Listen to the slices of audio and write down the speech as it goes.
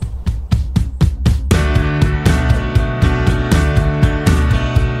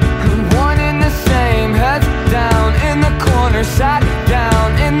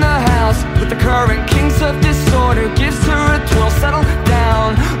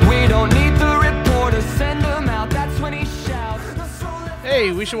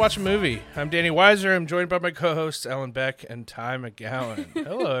Hey, we should watch a movie. I'm Danny Weiser. I'm joined by my co-hosts Ellen Beck and Ty McGowan.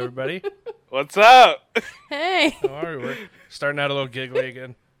 Hello, everybody. What's up? Hey. How are we? We're starting out a little giggly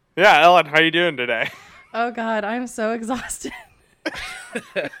again. Yeah, Ellen, how you doing today? Oh, God, I'm so exhausted.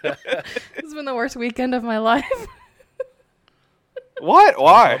 This has been the worst weekend of my life. What? All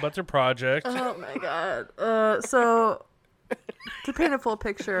Why? about their project. Oh, my God. So, to paint a full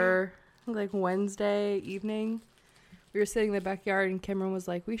picture, like Wednesday evening, we were sitting in the backyard, and Cameron was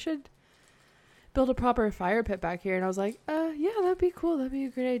like, we should build a proper fire pit back here. And I was like, yeah, that'd be cool. That'd be a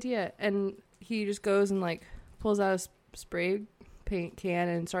great idea. And he just goes and, like, pulls out a spray paint can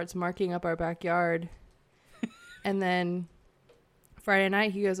and starts marking up our backyard. And then Friday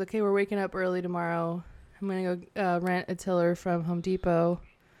night, he goes, okay, we're waking up early tomorrow. I'm going to go rent a tiller from Home Depot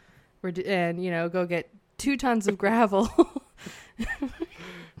and, go get 2 tons of gravel.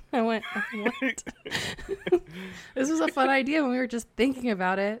 I went, what? This was a fun idea when we were just thinking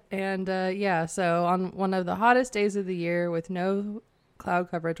about it. And, so on one of the hottest days of the year with no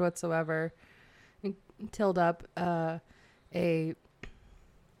cloud coverage whatsoever, we tilled up from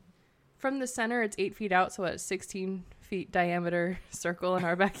the center, it's 8 feet out, so a 16 feet diameter circle in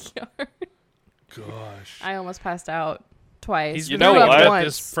our backyard. Gosh. I almost passed out twice. He's You been know thinking what? about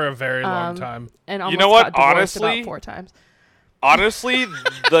this for a very long time. And almost You know what? got divorced Honestly, about 4 times. Honestly,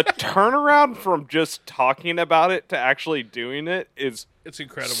 the turnaround from just talking about it to actually doing it is It's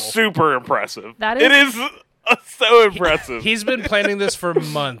incredible. super impressive. That It is- is so impressive. He's been planning this for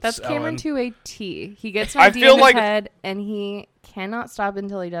months. That's Cameron Ellen. to a T. He gets an I idea feel in his like- head, and he cannot stop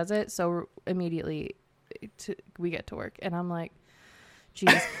until he does it. So immediately, we get to work, and I'm like,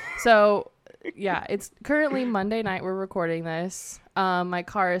 "Geez." So yeah, it's currently Monday night. We're recording this. My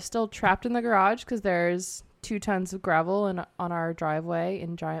car is still trapped in the garage because there's 2 tons of gravel on our driveway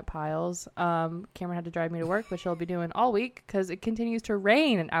in giant piles. Cameron had to drive me to work, which he'll be doing all week because it continues to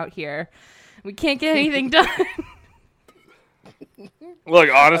rain out here. We can't get anything done. Look,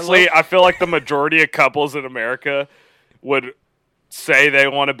 honestly, I feel like the majority of couples in America would say they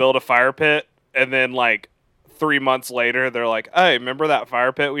want to build a fire pit, and then like 3 months later, they're like, "Hey, remember that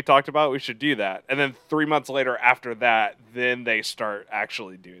fire pit we talked about? We should do that." And then 3 months later, after that, then they start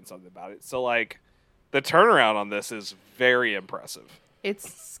actually doing something about it. So like, the turnaround on this is very impressive.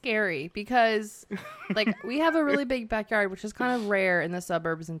 It's scary because, like, we have a really big backyard, which is kind of rare in the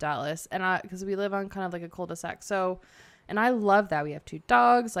suburbs in Dallas, and because we live on kind of like a cul-de-sac. So, and I love that we have 2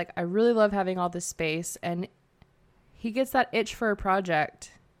 dogs. Like, I really love having all this space, and he gets that itch for a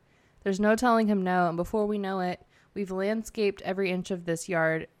project. There's no telling him no, and before we know it, we've landscaped every inch of this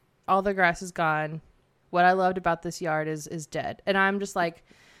yard. All the grass is gone. What I loved about this yard is dead, and I'm just like,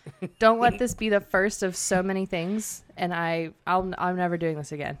 don't let this be the first of so many things, and I'm never doing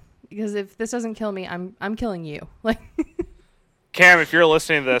this again, because if this doesn't kill me, I'm killing you. Like, Cam, if you're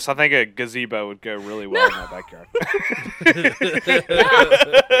listening to this, I think a gazebo would go really well in my backyard.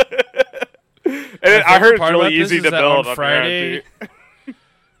 And I heard it's part about really this easy is to that build on on Friday. Friday.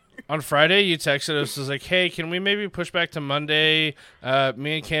 On Friday, you texted us, was like, hey, can we maybe push back to Monday?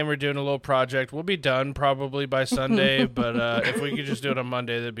 Me and Cam are doing a little project. We'll be done probably by Sunday, but if we could just do it on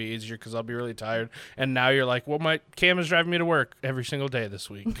Monday, that'd be easier because I'll be really tired. And now you're like, well, Cam is driving me to work every single day this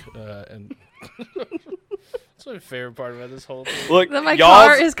week. And that's my favorite part about this whole thing. Look, then my y'all's-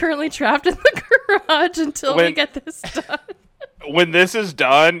 car is currently trapped in the garage until we get this done. when this is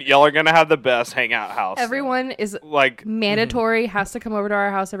done, y'all are gonna have the best hangout house. Everyone is like mandatory, has to come over to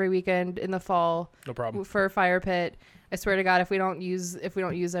our house every weekend in the fall. No problem. For a fire pit. I swear to God, if we don't use every, if we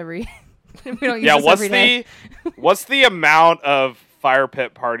don't use yeah. this every day. What's the amount of fire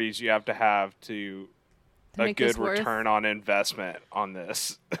pit parties you have to have to a make good this worth- return on investment on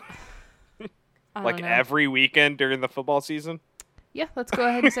this? I Like don't know. every weekend during the football season? Yeah, let's go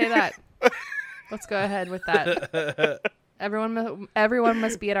ahead and say that. Let's go ahead with that. Everyone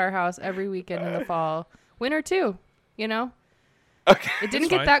must be at our house every weekend in the fall. Winter too, Okay. It didn't That's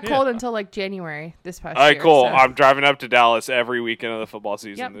get fine. that Yeah. cold until like January this past All right, year. cool. so I'm driving up to Dallas every weekend of the football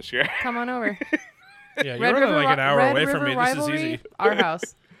season Yep. this year. come on over. Yeah, you're running like an hour Red away River from me. This is Rivalry, easy. Our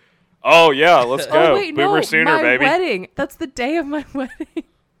house. Oh yeah, let's go. Oh wait, Boomer no, Sooner, my baby. wedding. That's the day of my wedding.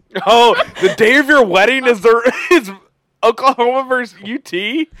 Oh, the day of your wedding is Oklahoma versus UT.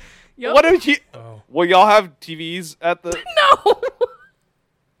 Yep. What if you? Oh. Will y'all have TVs at the? No.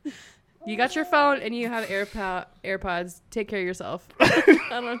 You got your phone and you have AirPods. Take care of yourself. I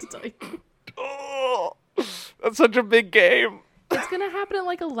don't know what to tell you. Oh, that's such a big game. It's gonna happen at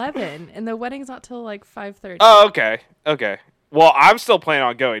like 11, and the wedding's not till like 5:30. Oh, okay. Well, I'm still planning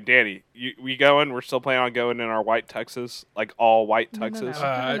on going. Danny, we going? We're still planning on going in our white tuxes, like all white No, no, tuxes. no.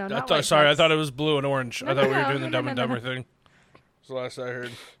 I not thought. white Sorry, I tux. thought it was blue and orange. No, I thought we no, were doing no, the no, Dumb no, and no, Dumber no. thing. That's the last I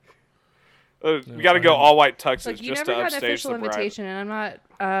heard. We got to go all white tuxes Look, you just never to got an upstage official the bride. invitation, and I'm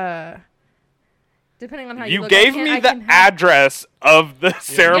not. Depending on how you You look, gave me the address of the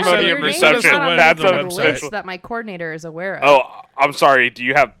ceremony your and name is reception. not on That's the a list special. that my coordinator is aware of. Oh, I'm sorry. Do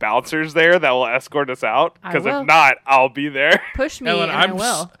you have bouncers there that will escort us out? I Because will. if not, I'll be there. Push me, Ellen, and I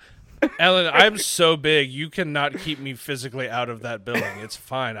will. Ellen, I'm so big, you cannot keep me physically out of that building. It's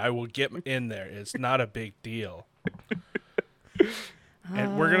fine. I will get in there. It's not a big deal.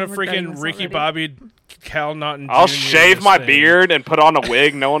 And we're gonna regretting freaking this Ricky already. Bobby Cal Naughton. I'll Jr. shave this my thing. beard and put on a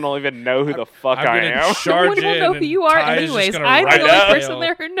wig. No one will even know who the fuck I'm I gonna am. No charge one will in know who and you are Ty's just anyways. gonna I'm ride the only it. person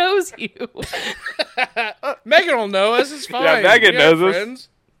there who knows you. Megan will know us. It's fine. Yeah, Megan We have knows us. friends.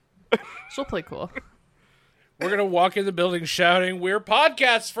 She'll play cool. We're gonna walk in the building shouting, "We're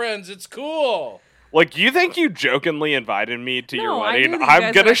podcast friends. It's cool." Like, you think you jokingly invited me to your No, I wedding? knew that you I'm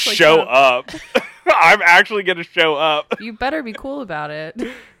guys gonna would actually show come. up. I'm actually gonna show up. You better be cool about it.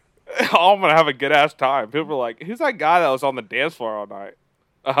 I'm gonna have a good ass time. People are like, "Who's that guy that was on the dance floor all night?"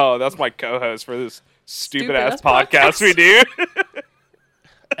 Oh, that's my co-host for this stupid ass Stupid-ass podcast we podcast. do.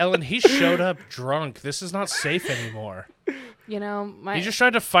 Ellen, he showed up drunk. This is not safe anymore. You know, my He just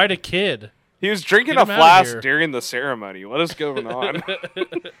tried to fight a kid. He was drinking Get a him outta flask here. during the ceremony. What is going on?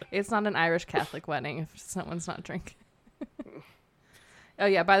 it's not an Irish Catholic wedding if someone's not drinking. Oh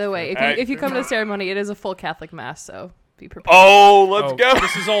yeah, by the way, if you come to the ceremony, it is a full Catholic mass, so be prepared. Oh, let's Oh, go.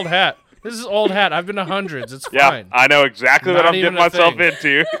 This is old hat. This is old hat. I've been to hundreds. It's Yeah, fine. I know exactly what Not I'm getting even a myself thing.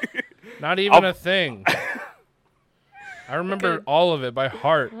 into. Not even I'll- a thing. I remember Good. all of it by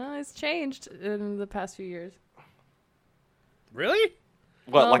heart. Well, it's changed in the past few years. Really?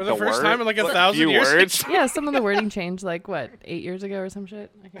 What, Well, like For the first word? time in like a What, 1,000 few years? words? Yeah, some of the wording changed, like what, 8 years ago or some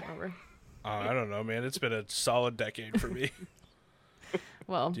shit. I can't remember. I don't know, man. It's been a solid decade for me.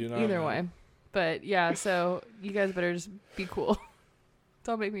 Well, Do you not either know? way, but yeah. So you guys better just be cool.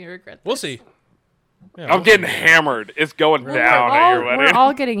 Don't make me regret. We'll see. Yeah, I'm we'll getting see. hammered. It's going Well, down at your we're wedding.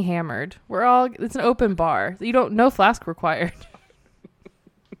 all getting hammered. It's an open bar. You don't, no flask required.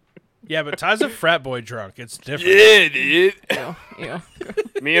 Yeah, but Ty's a frat boy drunk. It's different. Yeah, dude. Ew.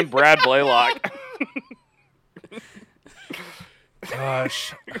 Me and Brad Blaylock.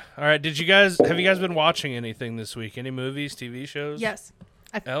 Gosh. All right. Have you guys been watching anything this week? Any movies, TV shows? Yes,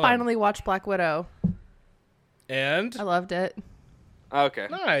 I Ellen. finally watched Black Widow. And? I loved it. Okay.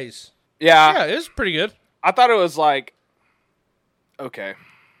 Nice. Yeah, Yeah, it was pretty good. I thought it was like, okay.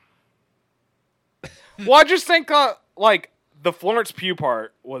 Well, I just think like the Florence Pugh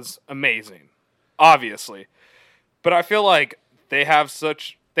part was amazing, obviously, but I feel like they had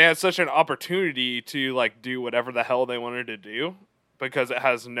such an opportunity to like do whatever the hell they wanted to do because it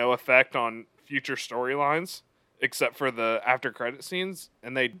has no effect on future storylines except for the after credit scenes,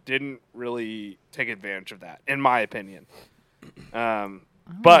 and they didn't really take advantage of that, in my opinion.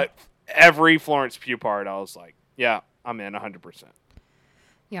 But every Florence Pugh part, I was like, yeah, I'm in 100%.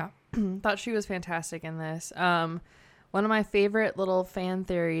 Yeah, thought she was fantastic in this. One of my favorite little fan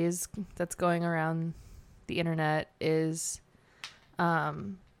theories that's going around the internet is,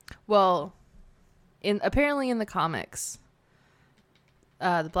 apparently in the comics,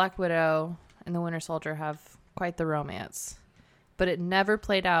 the Black Widow and the Winter Soldier have quite the romance, but it never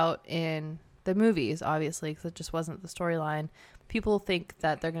played out in the movies, obviously, because it just wasn't the storyline. People think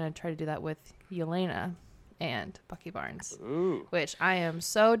that they're going to try to do that with Yelena and Bucky Barnes, Ooh. which I am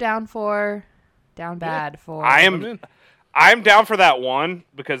so down for, bad for. I'm down for that one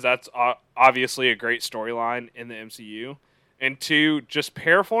because that's obviously a great storyline in the MCU. And two, just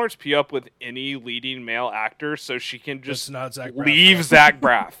pair Florence Pugh up with any leading male actor so she can just not Zach Braff, leave yeah. Zach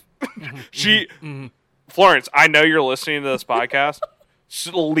Braff. Florence, I know you're listening to this podcast.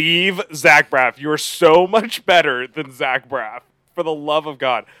 Leave Zach Braff. You are so much better than Zach Braff. For the love of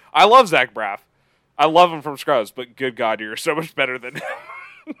God. I love Zach Braff. I love him from Scrubs, but good God, you're so much better than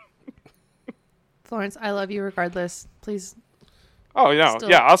him. Florence, I love you regardless. Please, Oh, no. Still.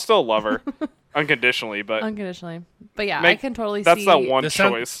 Yeah, I'll still love her. Unconditionally, but unconditionally. But yeah, I Make- can totally that's see. that one This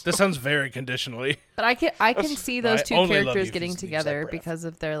choice. sounds very conditionally. But I can see those I two only love you characters if getting you leave Zach together Braff. because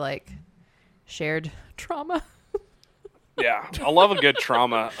of their like shared trauma. Yeah, I love a good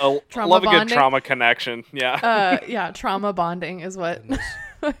trauma. I Trauma love a good bonding? trauma connection. Yeah. Yeah, trauma bonding is what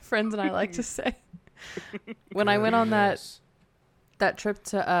my friends and I like to say. When I went on that trip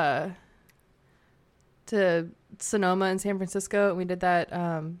to Sonoma in San Francisco, and we did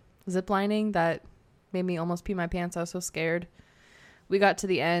that zip lining that made me almost pee my pants. I was so scared. We got to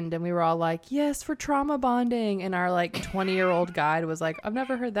the end and we were all like, yes, for trauma bonding. And our like 20-year-old guide was like, I've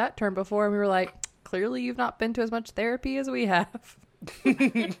never heard that term before. And we were like, clearly you've not been to as much therapy as we have.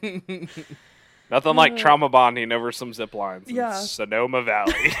 Nothing like trauma bonding over some zip lines in Yeah. Sonoma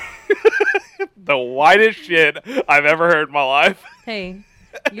Valley. The whitest shit I've ever heard in my life. Hey,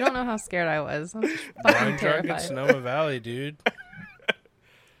 you don't know how scared I was. I was just Wine fucking drunk in terrified. Sonoma Valley, dude.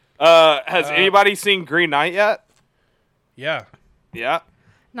 Has anybody seen Green Knight yet? Yeah. Yeah.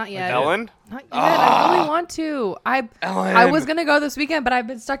 Not yet. Ellen? Not yet. I really want to. I Ellen. was gonna go this weekend, but I've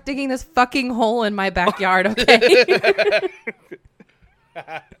been stuck digging this fucking hole in my backyard. Okay.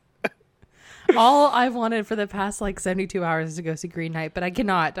 All I've wanted for the past 72 hours is to go see Green Knight, but I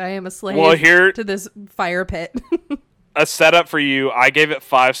cannot. I am a slave Well, here- to this fire pit. A setup for you. I gave it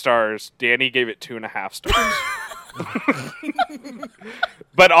 5 stars. Danny gave it 2.5 stars.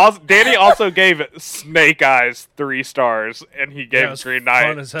 But also, Danny also gave Snake Eyes 3 stars, and he That gave was Green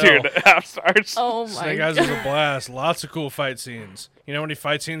fun Knight as hell. 2.5 stars. Oh my Snake Eyes god. is a blast. Lots of cool fight scenes. You know how many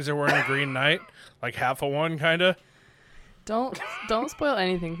fight scenes there were in a Green Knight? Like half of one, kind of. Don't spoil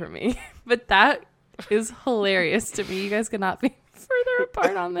anything for me. But that is hilarious to me. You guys could not be further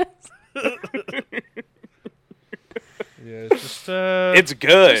apart on this. Yeah, it's just. It's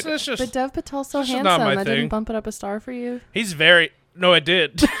good. It's just. But Dev Patel's so This is handsome. not my That thing. didn't bump it up a star for you. He's very. No, it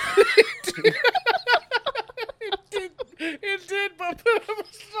did. It did bump it up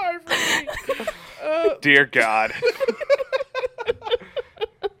a star for me. Dear God.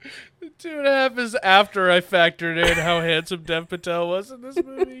 2.5 is after I factored in how handsome Dev Patel was in this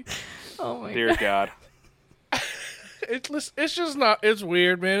movie. Oh my Dear god. God. It's just not. It's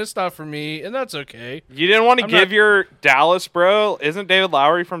weird, man. It's not for me, and that's okay. You didn't want to I'm give not- your Dallas bro? Isn't David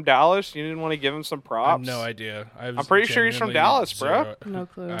Lowery from Dallas? You didn't want to give him some I props? have no idea. I'm pretty sure he's from Dallas, bro. No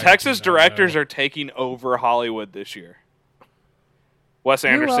clue. Texas do not directors know. are taking over Hollywood this year. Wes Who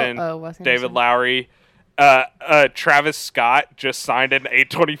el- Anderson, oh, Wes David Anderson. Lowery, Travis Scott just signed an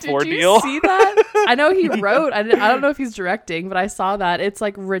A24 Did you deal. see that? I know he wrote. I don't know if he's directing, but I saw that. It's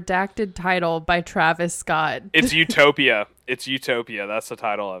like redacted title by Travis Scott. It's Utopia. It's Utopia. That's the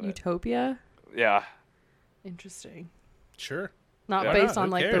title of it. Utopia. Yeah. Interesting. Sure. Not Yeah. based Who on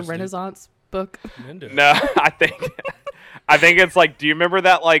like cares, the dude? Renaissance book. I'm into it. No, I think it's like. Do you remember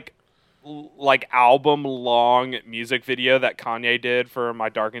that like album long music video that Kanye did for My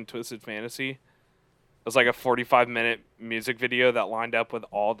Dark and Twisted Fantasy? It was like a 45-minute music video that lined up with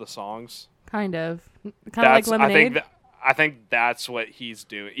all the songs. Kind of like Lemonade. I think that's what he's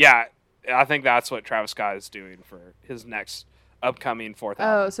doing. Yeah, I think that's what Travis Scott is doing for his next upcoming 4th Oh,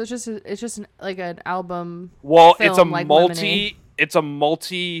 album. so it's just like an album. Well, it's a film like Lemonade.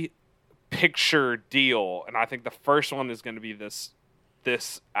 multi picture deal, and I think the first one is going to be this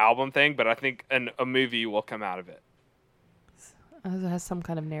album thing, but I think a movie will come out of it It has some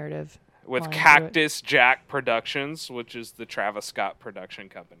kind of narrative. with line to it. Cactus Jack Productions, which is the Travis Scott production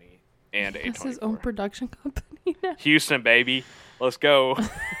company, and He has his own A24. production company now. Houston, baby, let's go.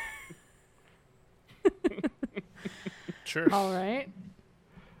 Sure. All right.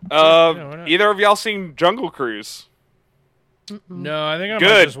 why not? Either of y'all seen Jungle Cruise? No, I think I might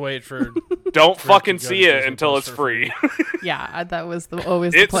Good. just wait for. Don't For it fucking to go see to it Disney until Plus it's for free. free. Yeah, that was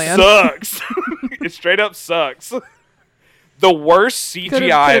always the It plan. sucks. It straight up sucks. The worst CGI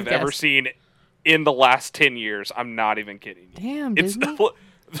Could've I've ever guessed. seen in the last 10 years. I'm not even kidding you. Damn, It's Disney.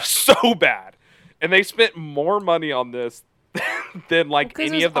 so bad. And they spent more money on this than like 'cause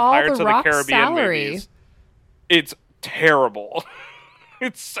any it was of the all Pirates The of the Rock's Caribbean salary. movies. It's terrible.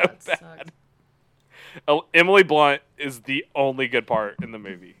 It's so That bad. sucks. Emily Blunt is the only good part in the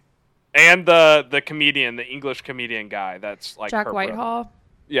movie. And the comedian, the English comedian guy that's like Jack her brother. Whitehall.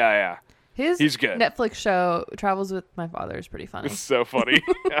 Yeah. His He's good. Netflix show Travels with My Father is pretty funny. It's so funny.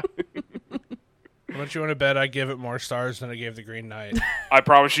 How much you want to bet I give it more stars than I gave the Green Knight? I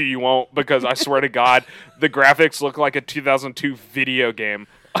promise you won't, because I swear to God, the graphics look like a 2002 video game.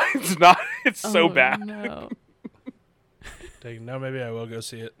 It's not. It's so Oh, bad. No. No, maybe I will go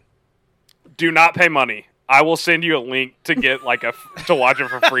see it. Do not pay money. I will send you a link to get to watch it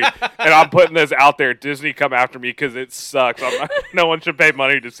for free. And I'm putting this out there. Disney, come after me because it sucks. No one should pay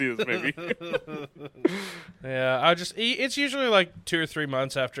money to see this movie. Yeah, it's usually like 2 or 3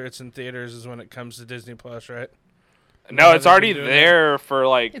 months after it's in theaters is when it comes to Disney Plus, right? No, Have it's they been already doing there for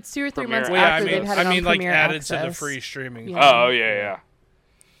like. It's 2 or 3 Premiere months Well, Well, after they've had it on like Premiere added to the Access. free streaming. Yeah. Oh yeah.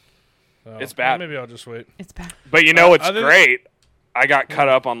 So, It's bad. Maybe I'll just wait. It's bad. But you know what's other than- great? I got caught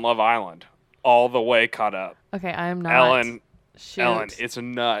up on Love Island, all the way caught up. Okay, I am not. Ellen, Shoot. Ellen, it's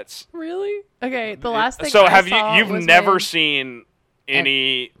nuts. Really? Okay, the last thing So I have saw you've was never when- seen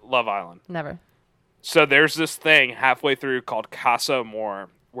any Love Island? Never. So there's this thing halfway through called Casa Amor,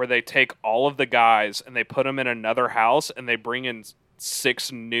 where they take all of the guys and they put them in another house and they bring in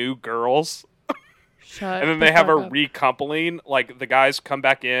 6 new girls. Shut And then the they have a fuck up. recoupling. Like, the guys come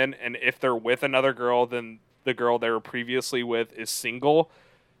back in, and if they're with another girl, then the girl they were previously with is single.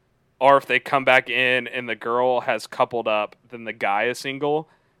 Or if they come back in and the girl has coupled up, then the guy is single.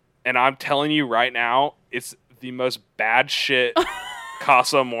 And I'm telling you right now, it's the most bad shit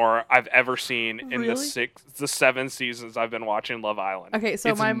Casa Amor I've ever seen in Really? the 7 seasons I've been watching Love Island. Okay, so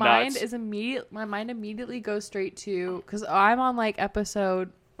It's my mind nuts. is my mind immediately goes straight to, because I'm on like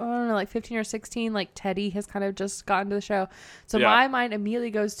episode, I don't know, like 15 or 16. Like Teddy has kind of just gotten to the show, so Yeah. my mind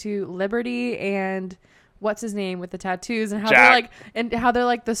immediately goes to Liberty and what's his name with the tattoos, and how Jack. they're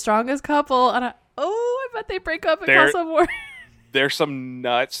like the strongest couple. And I bet they break up in They're- Casa Amor. There's some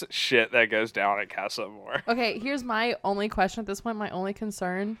nuts shit that goes down at Casa Amor. Okay, here's my only question at this point. My only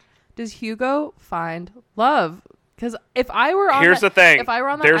concern: does Hugo find love? Because if I were on Here's the thing. if I were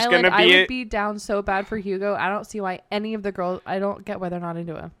on that There's island, gonna I be would be down so bad for Hugo. I don't see why any of the girls. I don't get why they're not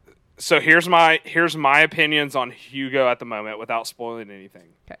into him. So here's my opinions on Hugo at the moment without spoiling anything.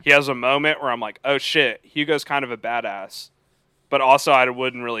 Okay. He has a moment where I'm like, oh shit, Hugo's kind of a badass. But also I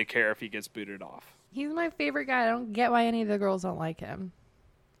wouldn't really care if he gets booted off. He's my favorite guy. I don't get why any of the girls don't like him.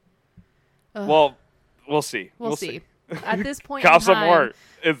 Ugh. Well, we'll see. We'll see. At this point in Casa time, Amor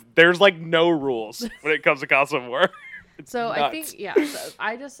there's like no rules when it comes to Casa Amor. It's so I nuts. think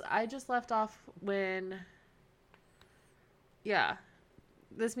so I just left off when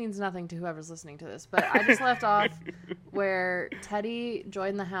this means nothing to whoever's listening to this, but I just left off where Teddy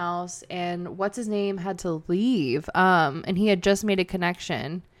joined the house and what's his name had to leave, and he had just made a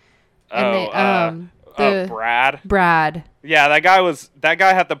connection, and Brad. Brad. Yeah, that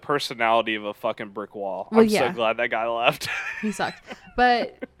guy had the personality of a fucking brick wall. Well, I'm yeah. so glad that guy left. He sucked,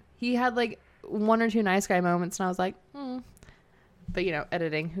 but he had like 1 or 2 nice guy moments, and I was like, but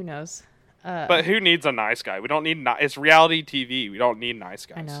editing, who knows. But who needs a nice guy? We don't need it's reality TV. We don't need nice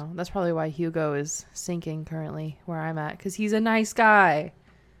guys. I know. That's probably why Hugo is sinking currently where I'm at, because he's a nice guy.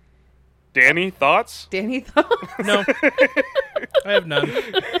 Danny, thoughts? Danny thought. No, I have none.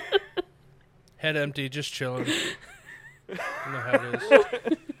 Head empty, just chilling. I know how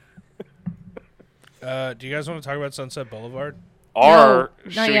it is. Do you guys want to talk about Sunset Boulevard? Or No,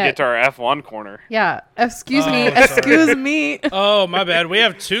 should not we yet. get to our F1 corner? Yeah. Excuse me. Oh, sorry. Excuse me. Oh, my bad. We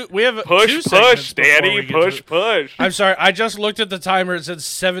have two Push, segments before Danny, we get push, to- push. I'm sorry. I just looked at the timer. It said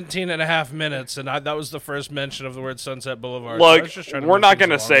 17 and a half minutes, and that was the first mention of the word Sunset Boulevard. So I Look, was just trying to we're move not things going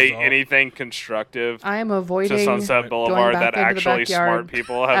to along, say is all. anything constructive I am to avoiding Sunset going Boulevard back that into the actually smart backyard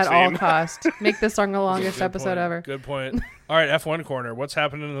people have at all seen. costs. Make this song the longest Good episode point. ever. Good point. All right, F1 corner. What's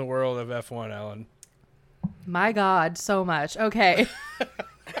happening in the world of F1, Alan? My God, so much. Okay.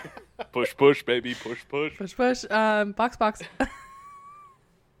 Push, push, baby, push, push. Push, push. Box.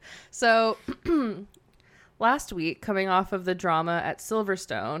 So, last week, coming off of the drama at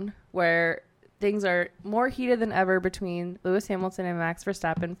Silverstone, where things are more heated than ever between Lewis Hamilton and Max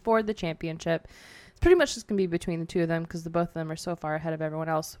Verstappen for the championship. It's pretty much just going to be between the two of them because the both of them are so far ahead of everyone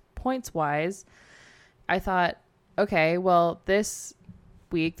else points-wise. I thought, okay, well, this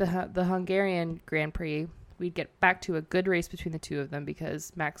week, the Hungarian Grand Prix, we'd get back to a good race between the two of them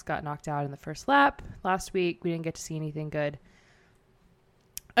because Max got knocked out in the first lap. Last week, we didn't get to see anything good.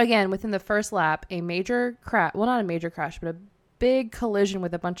 Again, within the first lap, a major crash, well, not a major crash, but a big collision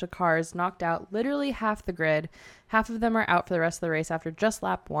with a bunch of cars knocked out literally half the grid. Half of them are out for the rest of the race after just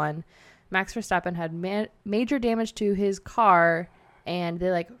lap 1. Max Verstappen had major damage to his car, and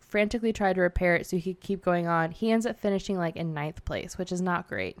they frantically tried to repair it so he could keep going on. He ends up finishing in 9th place, which is not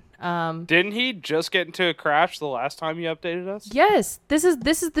great. Didn't he just get into a crash the last time you updated us? Yes, this is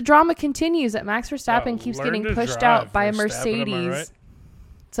the drama continues that Max Verstappen keeps learn getting to pushed drive, out by a Verstappen, am I Mercedes. right?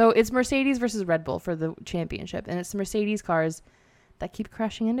 So it's Mercedes versus Red Bull for the championship, and it's the Mercedes cars that keep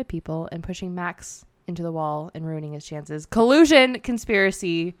crashing into people and pushing Max into the wall and ruining his chances. Collusion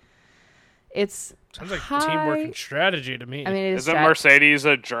conspiracy. It's Sounds like high. teamwork and strategy to me. I mean, it is Isn't Mercedes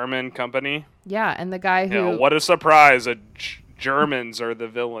a German company? yeah, and the guy who Yeah, what a surprise. Germans are the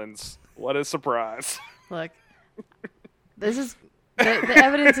villains. What a surprise. look, this is the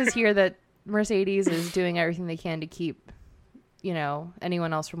evidence is here that Mercedes is doing everything they can to keep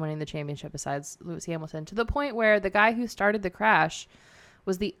anyone else from winning the championship besides Lewis Hamilton, to the point where the guy who started the crash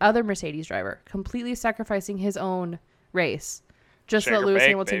was the other Mercedes driver, completely sacrificing his own race just so Shake that or Lewis bake,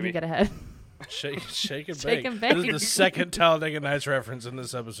 Hamilton baby. can get ahead. Shake and Shake bake. and This bake. is the second Talladega Nights reference in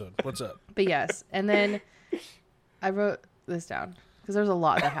this episode. What's up? But yes, and then I wrote this down because there's a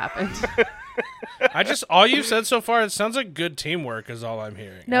lot that happened. All you've said so far, it sounds like good teamwork is all I'm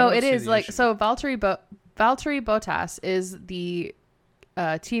hearing. No, I don't it see is the issue. so Valtteri Bottas is the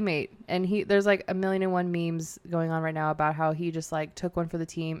teammate, and there's like 1,000,001 memes going on right now about how he just like took one for the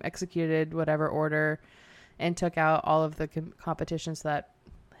team, executed whatever order, and took out all of the competition so that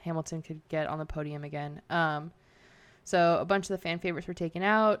Hamilton could get on the podium again. So a bunch of the fan favorites were taken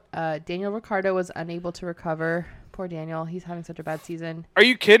out. Daniel Ricciardo was unable to recover. Poor Daniel, he's having such a bad season. Are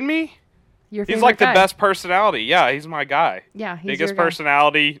you kidding me? He's like the best personality. Yeah, he's my guy. Yeah, he's biggest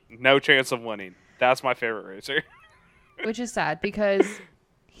personality, no chance of winning. That's my favorite racer. Which is sad because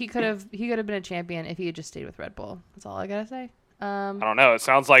he could have been a champion if he had just stayed with Red Bull. That's all I gotta say. I don't know. It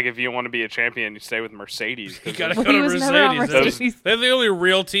sounds like if you want to be a champion, you stay with Mercedes. You gotta go to Mercedes. They're the only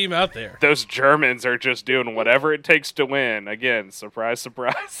real team out there. Those Germans are just doing whatever it takes to win. Again, surprise,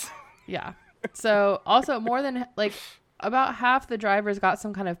 surprise. Yeah. So also more than like about half the drivers got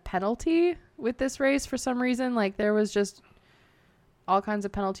some kind of penalty with this race for some reason. Like there was just all kinds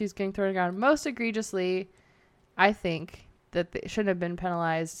of penalties getting thrown around. Most egregiously, I think that they shouldn't have been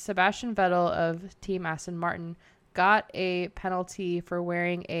penalized. Sebastian Vettel of Team Aston Martin got a penalty for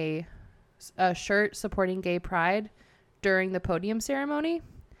wearing a shirt supporting gay pride during the podium ceremony.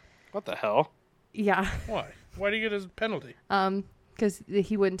 What the hell? Yeah. Why? Why do you get his penalty? Because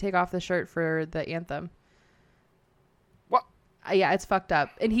he wouldn't take off the shirt for the anthem. What? Yeah, it's fucked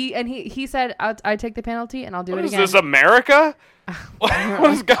up. And he said, "I take the penalty and I'll do it again." Is this America?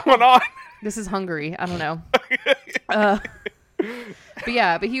 What is going on? This is Hungary. I don't know.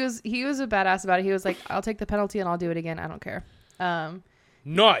 But he was a badass about it. He was like, "I'll take the penalty and I'll do it again. I don't care."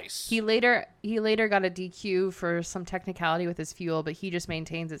 Nice. He later got a DQ for some technicality with his fuel, but he just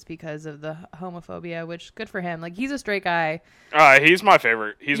maintains it's because of the homophobia, which good for him. Like he's a straight guy. He's my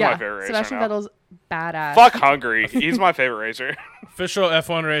favorite. He's my favorite racer. Sebastian Vettel's badass. Fuck Hungary. He's my favorite racer. Official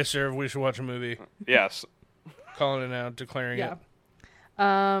F1 racer. We should watch a movie. Yes. Calling it now, declaring it.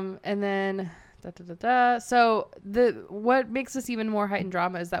 And then so what makes this even more heightened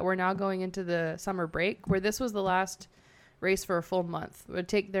drama is that we're now going into the summer break, where this was the last race for a full month.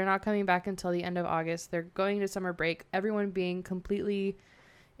 They're not coming back until the end of August. They're going to summer break, everyone being completely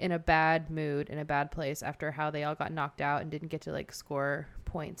in a bad mood, in a bad place after how they all got knocked out and didn't get to like score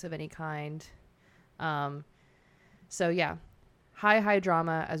points of any kind. So yeah, high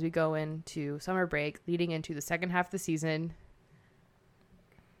drama as we go into summer break, leading into the second half of the season.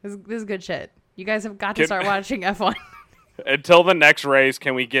 This is good shit. You guys have got to start watching F1. Until the next race,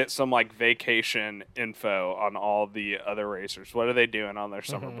 can we get some like vacation info on all the other racers? What are they doing on their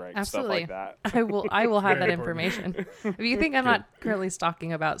summer break? Absolutely. Stuff like that. I will have that information. If you think I'm not currently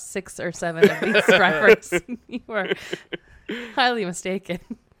stalking about 6 or 7 of these drivers, you are highly mistaken.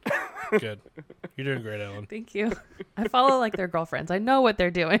 Good. You're doing great, Ellen. Thank you. I follow like their girlfriends. I know what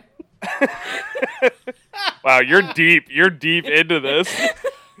they're doing. Wow, you're deep. You're deep into this.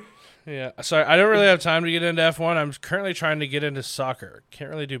 Yeah, sorry, I don't really have time to get into F1. I'm currently trying to get into soccer.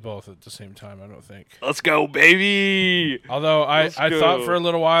 Can't really do both at the same time, I don't think. Let's go, baby! Although I thought for a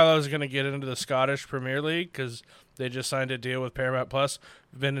little while I was going to get into the Scottish Premier League because they just signed a deal with Paramount Plus.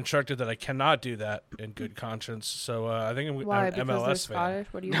 I've been instructed that I cannot do that in good conscience, so I think I'm an MLS fan. Scottish?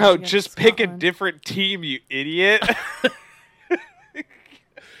 What are you No, just pick a different team, you idiot.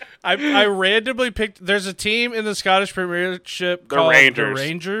 I randomly picked. There's a team in the Scottish Premiership called the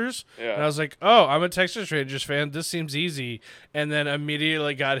Rangers, yeah. And I was like, "Oh, I'm a Texas Rangers fan. This seems easy." And then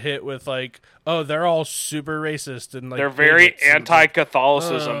immediately got hit with like, "Oh, they're all super racist and like they're very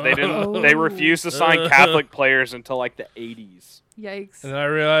anti-Catholicism. They refused to sign Catholic players until like the 80s. Yikes! And then I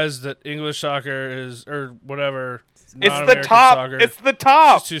realized that English soccer is or whatever. It's the top. Soccer. It's the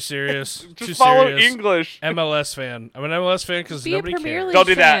top. It's too serious. Just follow English. MLS fan. I'm an MLS fan because nobody cares. Don't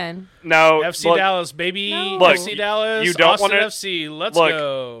do that. No. FC Dallas, baby. No. Look, FC Dallas. You don't Austin want FC. Let's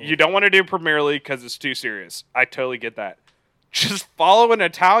go. You don't want to do Premier League because it's too serious. I totally get that. Just follow an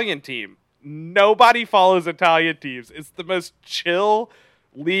Italian team. Nobody follows Italian teams. It's the most chill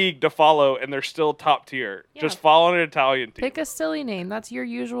league to follow, and they're still top tier. Yeah. Just follow an Italian team. Pick a silly name. That's your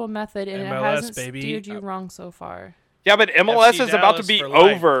usual method, and MLS, it hasn't baby. steered you wrong so far. Yeah, but MLS FC is about to Dallas be for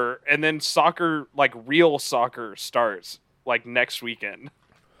life. over, and then soccer, like real soccer, starts like next weekend.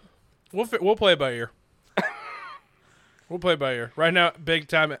 We'll play it by ear. We'll play it by ear. Right now, big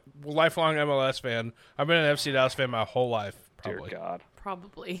time, lifelong MLS fan. I've been an FC Dallas fan my whole life. Probably. Dear God.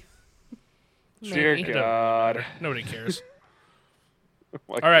 Probably. Dear Maybe. God. Nobody cares.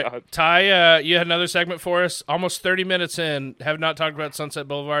 Oh All right, God. Ty, you had another segment for us. Almost 30 minutes in. Have not talked about Sunset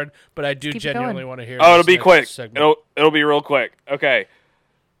Boulevard, but I do keep it genuinely going. want to hear. Oh, it'll this be next quick. segment. It'll be real quick. Okay.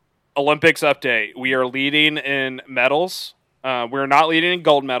 Olympics update. We are leading in medals. We're not leading in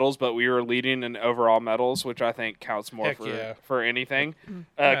gold medals, but we are leading in overall medals, which I think counts more Heck yeah. for anything.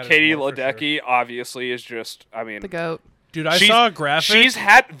 Matters Katie more for Ledecky obviously is just, I mean, The GOAT. Dude, I saw a graphic.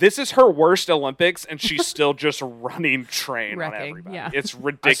 This is her worst Olympics, and she's still just running train on Wrecking, everybody. yeah. It's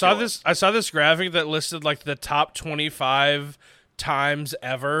ridiculous. I saw this graphic that listed like the top 25 times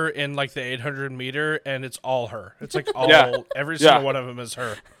ever in like the 800 meter, and it's all her. It's like every single one of them is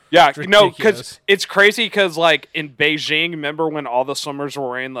her. Yeah, It's no, ridiculous. because it's crazy. Because like in Beijing, remember when all the swimmers were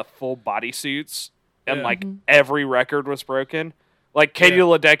wearing the full bodysuits, and Yeah. like every record was broken. Like Katie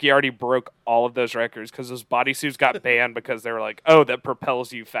Ledecky already broke all of those records because those bodysuits got banned because they were like, oh, that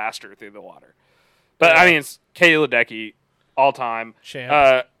propels you faster through the water. But I mean, it's Katie Ledecky, all time.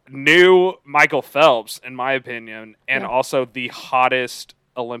 Champ. New Michael Phelps, in my opinion, and also the hottest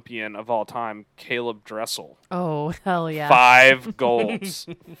Olympian of all time, Caleb Dressel. Oh, hell yeah. 5 golds.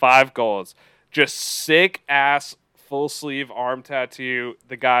 5 golds. Just sick ass full sleeve arm tattoo.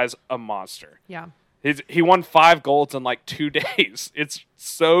 The guy's a monster. Yeah. He won 5 golds in like 2 days. It's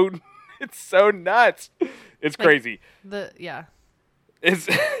so nuts. It's crazy.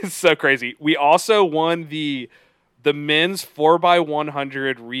 It's so crazy. We also won the men's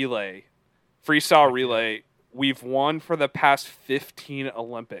 4x100 relay, freestyle relay. We've won for the past 15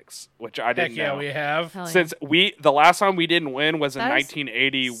 Olympics, which I didn't know. Yeah, we have. Hell yeah. Since the last time we didn't win was in That is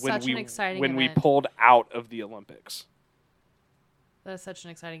 1980 such an exciting when we event. pulled out of the Olympics. That's such an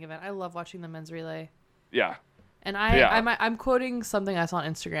exciting event. I love watching the men's relay. Yeah. And Yeah. I'm quoting something I saw on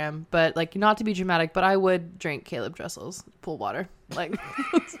Instagram, but like not to be dramatic, but I would drink Caleb Dressel's pool water. Like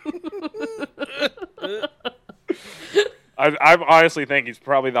I honestly think he's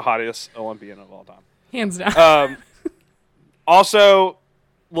probably the hottest Olympian of all time. hands down. Also,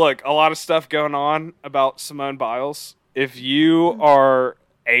 look, a lot of stuff going on about Simone Biles. If you are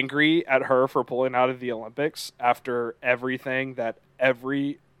angry at her for pulling out of the Olympics after everything that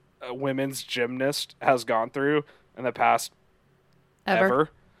every women's gymnast has gone through in the past ever,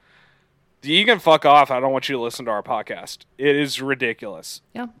 you can fuck off. I don't want you to listen to our podcast. It is ridiculous.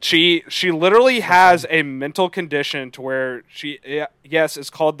 Yeah. She literally has a mental condition to where it's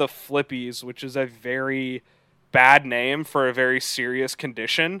called the flippies, which is a very bad name for a very serious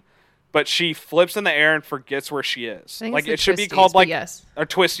condition. But she flips in the air and forgets where she is. I think Like it's the it should be twisties, called but like yes. or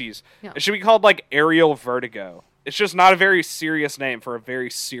twisties. Yeah. It should be called like aerial vertigo. It's just not a very serious name for a very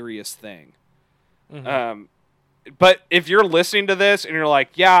serious thing. But if you're listening to this and you're like,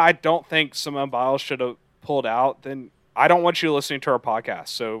 yeah, I don't think Simone Biles should have pulled out, then I don't want you listening to our podcast.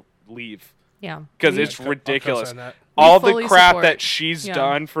 So leave. Yeah. Because We- it's ridiculous. co-sign that. All the fully crap support. that she's Yeah.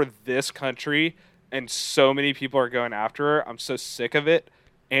 done for this country, and so many people are going after her. I'm so sick of it.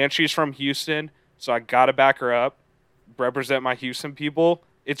 And she's from Houston, so I got to back her up, represent my Houston people.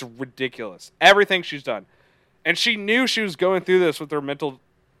 It's ridiculous. Everything she's done. And she knew she was going through this with her mental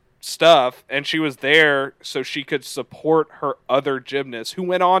stuff, and she was there so she could support her other gymnasts who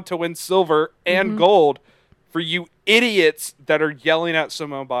went on to win silver and gold. For you idiots that are yelling at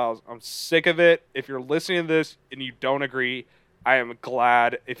Simone Biles, I'm sick of it. If you're listening to this and you don't agree, I am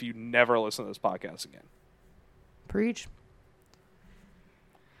glad if you never listen to this podcast again. Preach.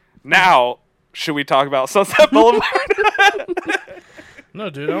 Now, should we talk about Sunset Boulevard? No,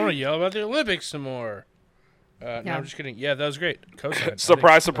 dude, I want to yell about the Olympics some more. No, Yeah. I'm just kidding. Yeah, that was great. Co-sign.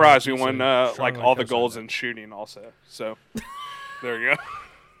 Surprise, surprise. We won strongly like all the co-sign goals that. in shooting also. So there you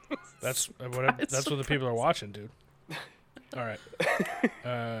go. That's what the people are watching, dude. All right.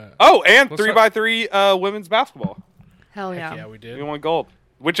 Oh, and Let's 3x3 women's basketball. Hell yeah. Yeah, we did. We won gold,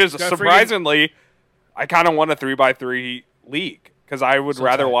 which is Got surprisingly, I kind of want a 3x3 league because I would So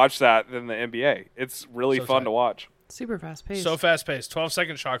rather tight. watch that than the NBA. It's really So fun tight. to watch. Super fast paced. So fast paced.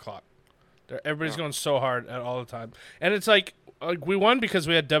 12-second shot clock. Everybody's going so hard at all the time, and it's like we won because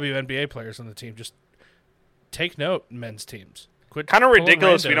we had WNBA players on the team. Just take note, men's teams. Quit. Kind of pulling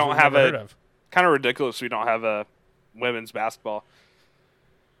ridiculous we randos don't we've have never heard a of. kind of ridiculous we don't have a women's basketball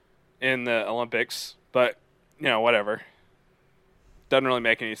in the Olympics, but you know, whatever. Doesn't really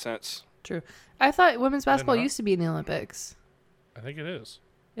make any sense. True. I thought women's basketball not? used to be in the Olympics. I think it is.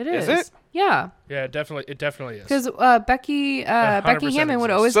 It Is is. it? Yeah. Yeah, it definitely is. Because Becky 100% Hammond would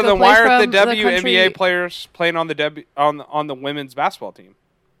exists. always So go then play why aren't from the WNBA country. players playing on the on the women's basketball team?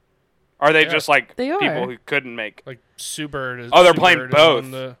 Are they Yeah. just like They people are. who couldn't make? Like Sue Bird is. Oh, they're Sue playing Bird is both.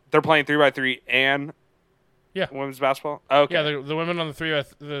 on the- They're playing 3x3 and Yeah. women's basketball. Okay. Yeah, the women on the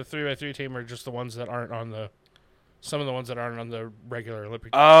 3x3 team are just the ones that aren't on the. Some of the ones that aren't on the regular Olympic.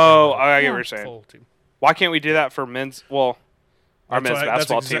 Oh, the I get Yeah. what you're saying. full team. Why can't we do that for men's? Well, our That's men's why- that's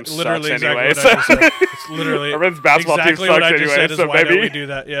basketball team literally sucks exactly anyway. what I just said. It's literally Our men's basketball team exactly sucks what I just anyway, said is so why don't maybe- we do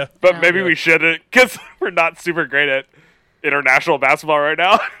that? Yeah. But Yeah. maybe Yeah. we shouldn't because we're not super great at international basketball right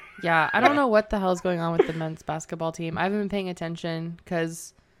now. Yeah, I don't know what the hell's going on with the men's basketball team. I haven't been paying attention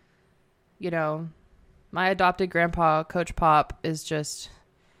because, you know, My adopted grandpa, Coach Pop, is just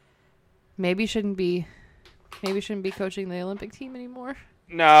maybe shouldn't be coaching the Olympic team anymore.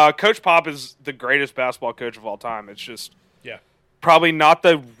 No, Coach Pop is the greatest basketball coach of all time. It's just Yeah. probably not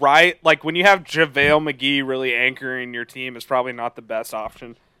the right, like when you have JaVale McGee really anchoring your team, it's probably not the best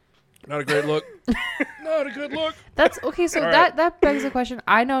option. Not a great look. Not a good look. That's okay. So All right. that begs the question.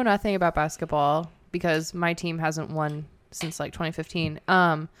 I know nothing about basketball because my team hasn't won since like 2015.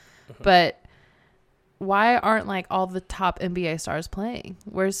 But why aren't like all the top NBA stars playing?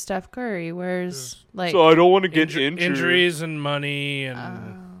 Where's Steph Curry? Where's like? So I don't want to get injured. Injuries and money and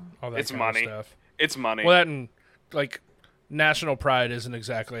all that It's kind money. of stuff. It's money. Well, that and like national pride isn't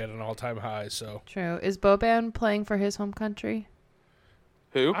exactly at an all-time high. So True. Is Boban playing for his home country?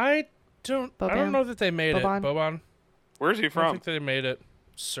 Who? I don't Boban? know that they made Boban? it. Boban. Where's he I don't from? think they made it.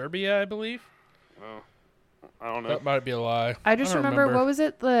 Serbia, I believe. I don't know. That might be a lie. I just don't remember what was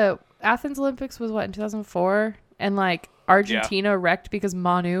it? The Athens Olympics was what in 2004, and like Argentina wrecked because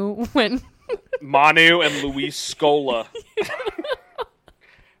Manu went. Manu and Luis Scola.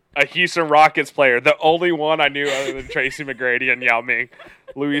 A Houston Rockets player. The only one I knew other than Tracy McGrady and Yao Ming.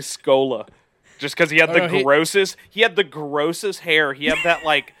 Luis Scola. Just because he had grossest he had the grossest hair. He had that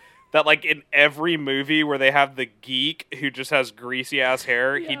like in every movie where they have the geek who just has greasy ass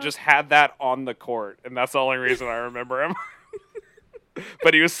hair. He just had that on the court, and that's the only reason I remember him.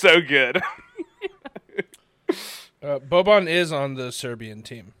 But he was so good. Boban is on the Serbian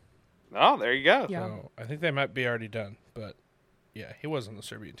team. Oh, there you go. Yeah. So I think they might be already done, but yeah, he was on the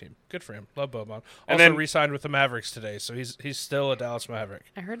Serbian team. Good for him. Love Boban. And Also then- re-signed with the Mavericks today, so he's still a Dallas Maverick.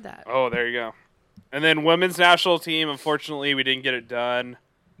 I heard that. Oh, there you go. And then women's national team, unfortunately, we didn't get it done.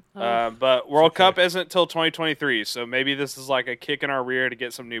 But World Cup isn't till 2023, so maybe this is like a kick in our rear to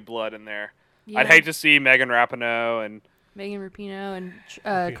get some new blood in there. I'd hate to see Megan Rapinoe and Megan Rapinoe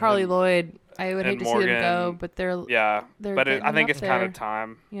and Carly Lloyd. I would hate to see them go, Morgan. but they're yeah. They're But I getting think up it's kind there. of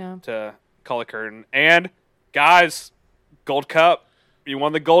time yeah. to call a curtain. And guys, Gold Cup, you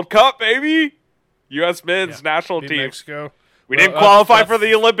won the Gold Cup, baby. U.S. men's national Beat team. Mexico. We Well, didn't qualify for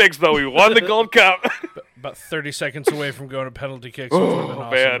the Olympics though. We won the Gold Cup. About 30 seconds away from going to penalty kicks. Which would have been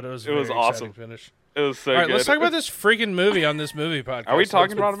awesome, man. but it was, It was a very awesome. exciting finish. It was so All right, good. let's talk about this freaking movie on this movie podcast. Are we It's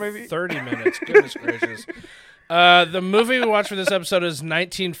talking been about a movie? 30 minutes. Goodness gracious. The movie we watched for this episode is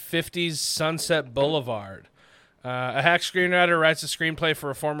 1950's Sunset Boulevard. A hack screenwriter writes a screenplay for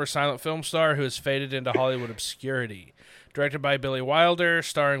a former silent film star who has faded into Hollywood obscurity. Directed by Billy Wilder,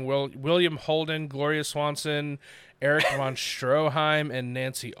 starring William Holden, Gloria Swanson, Eric von Stroheim, and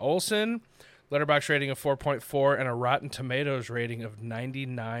Nancy Olson. Letterboxd rating of 4.4 and a Rotten Tomatoes rating of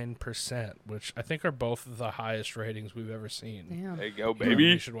 99%, which I think are both the highest ratings we've ever seen. Damn. There you go, Maybe baby.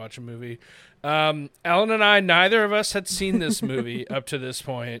 you should watch a movie. Ellen and I, neither of us had seen this movie up to this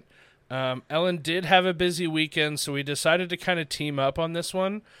point. Ellen did have a busy weekend, so we decided to kind of team up on this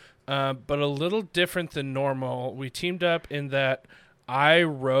one, but a little different than normal. We teamed up in that I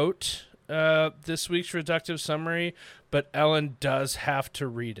wrote this week's reductive summary, but Ellen does have to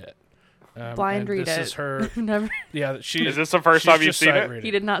read it. Blind and read this it. is her. Never. Yeah, she Is this the first she's time you've just seen sight it? reading.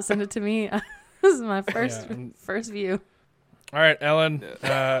 He did not send it to me. This is my first Yeah, and- first view. All right, Ellen.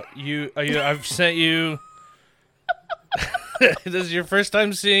 I've sent you. This is your first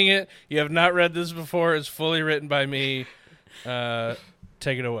time seeing it. You have not read this before. It's fully written by me.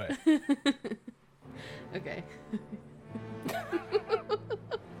 Take it away. Okay.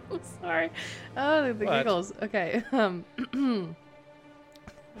 I'm sorry. Oh, the What? giggles. Okay.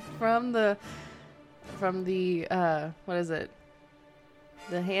 From the what is it?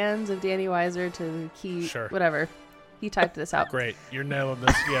 The hands of Danny Weiser to the key. Sure. Whatever. He typed this out. Great. You're nailing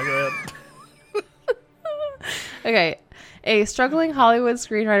this. Yeah, go ahead. Okay. A struggling Hollywood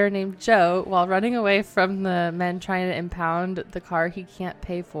screenwriter named Joe, while running away from the men trying to impound the car he can't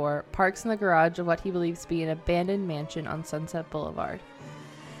pay for, parks in the garage of what he believes to be an abandoned mansion on Sunset Boulevard.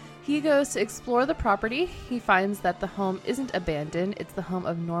 He goes to explore the property. He finds that the home isn't abandoned. It's the home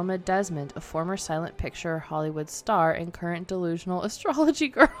of Norma Desmond, a former silent picture Hollywood star and current delusional astrology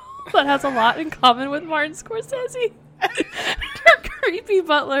girl that has a lot in common with Martin Scorsese. Her creepy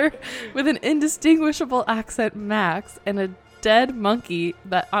butler with an indistinguishable accent, Max, and a dead monkey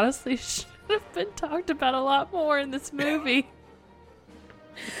that honestly should have been talked about a lot more in this movie.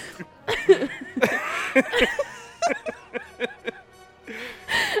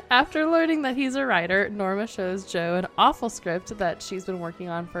 After learning that he's a writer, Norma shows Joe an awful script that she's been working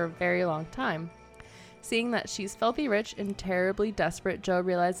on for a very long time. Seeing that she's filthy rich and terribly desperate, Joe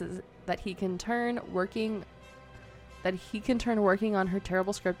realizes that he can turn working on her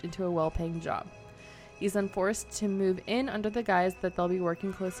terrible script into a well-paying job. He's then forced to move in under the guise that they'll be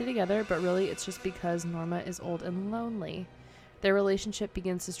working closely together, but really it's just because Norma is old and lonely. Their relationship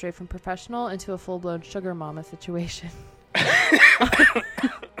begins to stray from professional into a full-blown sugar mama situation.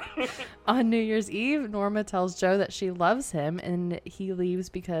 On New Year's Eve, Norma tells Joe that she loves him and he leaves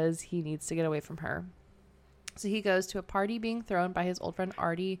because he needs to get away from her. So he goes to a party being thrown by his old friend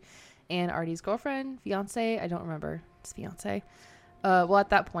Artie and Artie's girlfriend, fiance, I don't remember, it's fiance. Well, at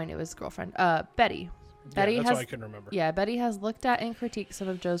that point it was girlfriend, Betty. Betty that's has, all I can remember. Yeah, Betty has looked at and critiqued some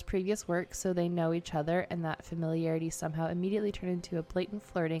of Joe's previous work, so they know each other, and that familiarity somehow immediately turned into a blatant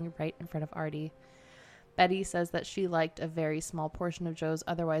flirting right in front of Artie. Betty says that she liked a very small portion of Joe's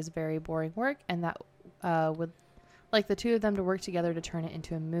otherwise very boring work, and that would like the two of them to work together to turn it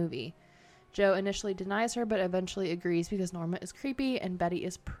into a movie. Joe initially denies her, but eventually agrees because Norma is creepy and Betty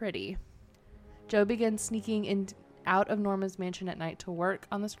is pretty. Joe begins sneaking in out of Norma's mansion at night to work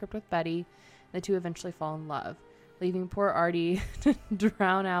on the script with Betty. The two eventually fall in love, leaving poor Artie to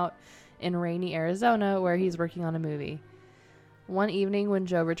drown out in rainy Arizona where he's working on a movie. One evening when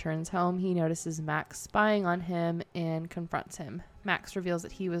Joe returns home, he notices Max spying on him and confronts him. Max reveals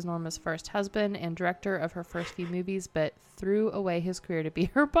that he was Norma's first husband and director of her first few movies, but threw away his career to be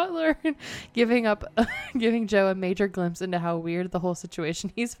her butler, giving Joe a major glimpse into how weird the whole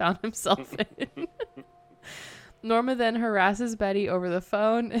situation he's found himself in. Norma then harasses Betty over the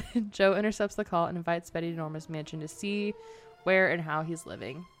phone. Joe intercepts the call and invites Betty to Norma's mansion to see where and how he's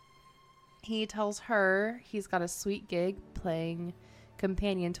living. He tells her he's got a sweet gig playing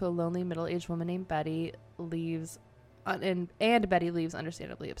companion to a lonely middle-aged woman named Betty, and Betty leaves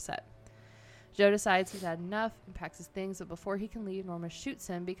understandably upset. Joe decides he's had enough and packs his things, but before he can leave, Norma shoots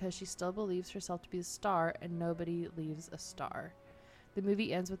him because she still believes herself to be a star, and nobody leaves a star. The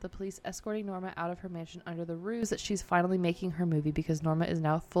movie ends with the police escorting Norma out of her mansion under the ruse that she's finally making her movie because Norma is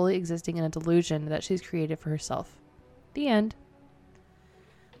now fully existing in a delusion that she's created for herself. The end.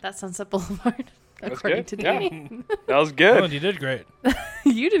 That's Sunset Boulevard, according to me. That was good. Oh, you did great.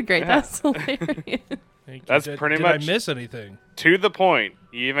 You did great. Yeah. That's hilarious. That's pretty much. Did I miss anything? To the point.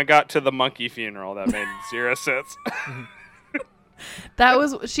 You even got to the monkey funeral. That made zero sense. That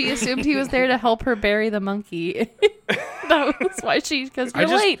was, she assumed he was there to help her bury the monkey. That was why because you're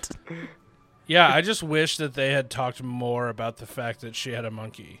late. Yeah, I just wish that they had talked more about the fact that she had a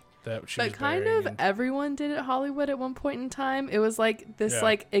monkey that she was kind burying of everyone did at Hollywood at one point in time. It was like this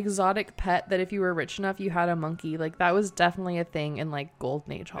like exotic pet that if you were rich enough, you had a monkey. Like that was definitely a thing in like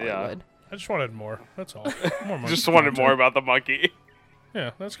golden age Hollywood. Yeah. I just wanted more. That's all. More monkey Just wanted content. more about the monkey.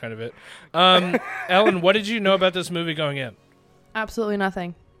 Yeah, that's kind of it. Ellen, what did you know about this movie going in? Absolutely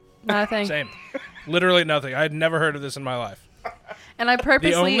nothing. Nothing. Same. Literally nothing. I had never heard of this in my life. And I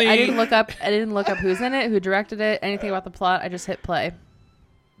purposely I didn't look up who's in it, who directed it, anything about the plot. I just hit play.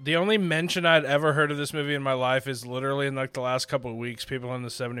 The only mention I'd ever heard of this movie in my life is literally in like the last couple of weeks. People in the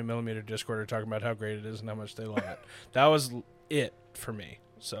 70mm Discord are talking about how great it is and how much they love it. That was it for me.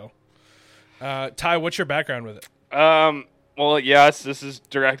 So, Ty, what's your background with it? Well, yes, this is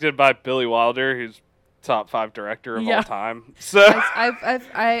directed by Billy Wilder, who's top 5 director of all time. So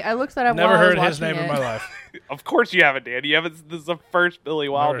I looked that up. Never while heard I was his name watching in it. my life. Of course you haven't, Dan. You haven't. This is the first Billy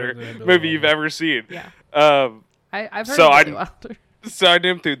Wilder movie you've ever seen. Yeah. So I've heard of Billy Wilder. So I knew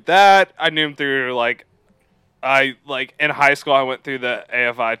him through that. I knew him through in high school I went through the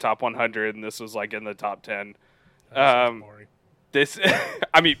AFI Top 100, and this was like in the top 10. Boring. This,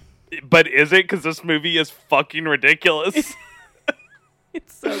 I mean, but is it? Because this movie is fucking ridiculous.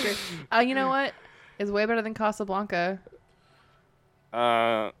 It's so good. You know what? It's way better than Casablanca.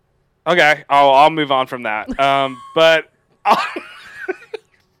 Okay, I'll move on from that. But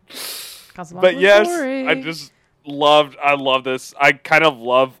Casablanca yes, boring. I love this. I kind of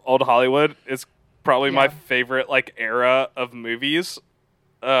love old Hollywood. It's probably my favorite like era of movies.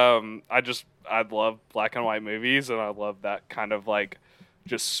 I love black and white movies, and I love that kind of like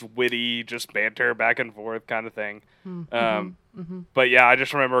just witty, just banter back and forth kind of thing. But yeah, I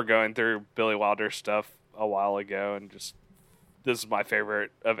just remember going through Billy Wilder stuff a while ago, and just this is my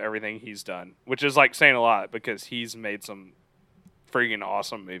favorite of everything he's done, which is like saying a lot because he's made some freaking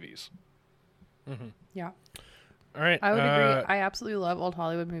awesome movies. Mm-hmm. Yeah. All right. I would agree. I absolutely love old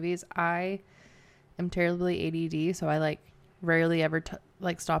Hollywood movies. I am terribly ADD, so I like rarely ever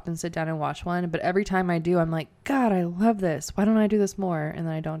stop and sit down and watch one. But every time I do, I'm like, God, I love this. Why don't I do this more? And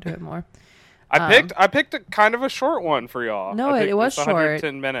then I don't do it more. I picked a kind of a short one for y'all. No, it was short.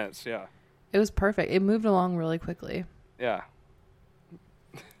 110 minutes. Yeah. It was perfect. It moved along really quickly. Yeah.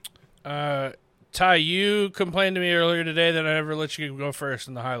 Ty, you complained to me earlier today that I never let you go first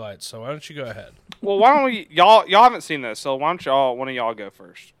in the highlights. So why don't you go ahead? Well, why don't we? Y'all haven't seen this, so why don't one of y'all go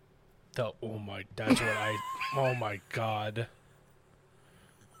first? That's what I. Oh my god.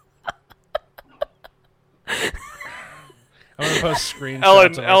 I'm gonna post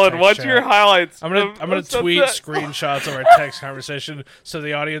screenshots. Ellen, what's your highlights? I'm gonna tweet screenshots of our text conversation so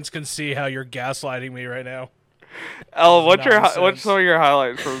the audience can see how you're gaslighting me right now. Ellen, what's some of your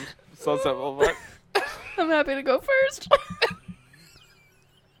highlights from Sunset Boulevard? I'm happy to go first.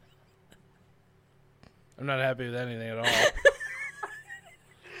 I'm not happy with anything at all.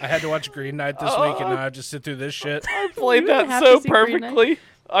 I had to watch Green Knight this week, and now I have to sit through this shit. I played that so perfectly.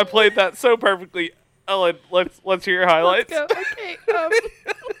 I played that so perfectly. Ellen, let's hear your highlights. Let's go. Okay.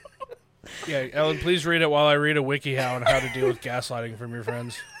 Yeah, Ellen, please read it while I read a WikiHow on how to deal with gaslighting from your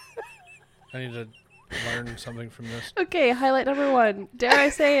friends. I need to learn something from this. Okay, highlight number 1. Dare I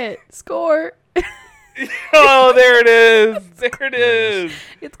say it? Score. Oh, there it is. There it is.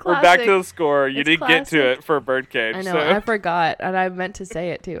 It's classic. We're back to the score. You It's didn't get to classic. it for Birdcage. I know, So. I forgot, and I meant to say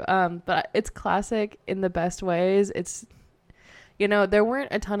it too. But it's classic in the best ways. It's, there weren't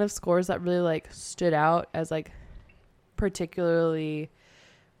a ton of scores that really like stood out as like particularly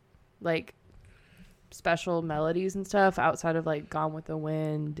like special melodies and stuff outside of like Gone with the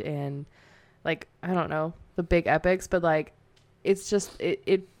Wind and like I don't know the big epics, but like it's just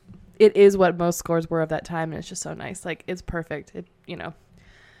it is what most scores were of that time, and it's just so nice. Like it's perfect. Yeah.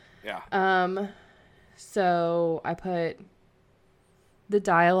 So I put the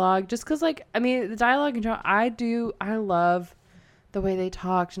dialogue just because, like, I mean, the dialogue in general, I love the way they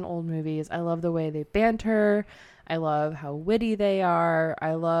talked in old movies. I love the way they banter. I love how witty they are.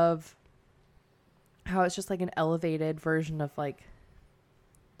 I love how it's just like an elevated version of like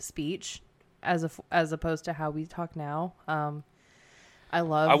speech as opposed to how we talk now. I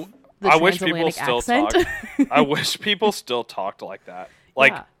love I wish people still accent. talked. I wish people still talked like that.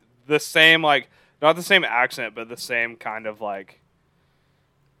 Like the same, like not the same accent, but the same kind of like.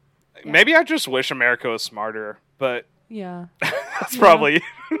 Yeah. Maybe I just wish America was smarter, but yeah, that's probably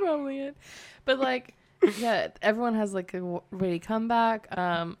it. But like, yeah, everyone has like a witty comeback.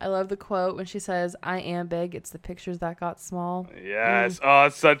 I love the quote when she says, "I am big. It's the pictures that got small." Yes. Oh,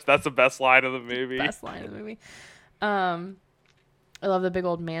 that's the best line of the movie. Best line of the movie. I love the big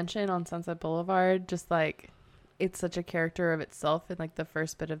old mansion on Sunset Boulevard. Just like, it's such a character of itself in like the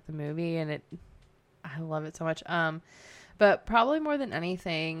first bit of the movie, and I love it so much. But probably more than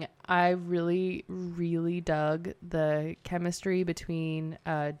anything, I really, really dug the chemistry between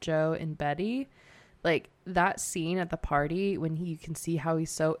Joe and Betty. Like that scene at the party when you can see how he's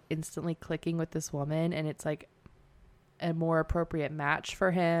so instantly clicking with this woman, and it's like a more appropriate match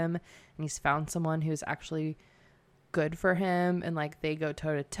for him, and he's found someone who's actually good for him, and like they go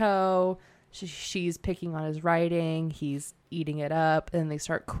toe to toe. She's picking on his writing, he's eating it up, and they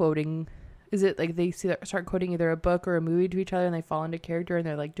start quoting. Is it like they start quoting either a book or a movie to each other, and they fall into character, and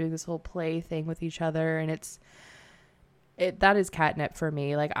they're like doing this whole play thing with each other, and that is catnip for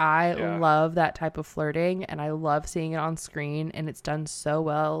me. Like I love that type of flirting, and I love seeing it on screen, and it's done so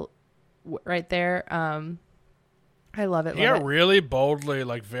well right there. I love it. Yeah, really boldly,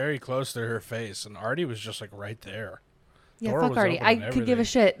 like very close to her face, and Artie was just like right there. Yeah, fuck Artie. I could give a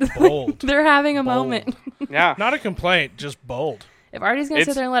shit. Bold. They're having a moment. Yeah, not a complaint, just bold. If Artie's gonna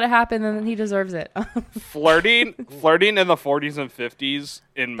sit there and let it happen, then he deserves it. flirting in the 40s and 50s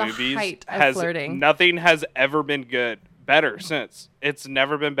in movies nothing has ever been better since. It's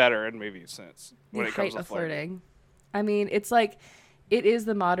never been better in movies since when it comes to flirting. I mean, it's like it is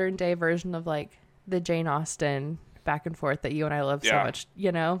the modern day version of like the Jane Austen back and forth that you and I love so much,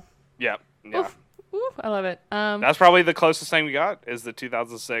 Yeah. Oof, I love it. That's probably the closest thing we got is the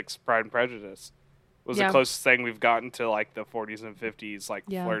 2006 Pride and Prejudice. Was the closest thing we've gotten to like the 40s and 50s like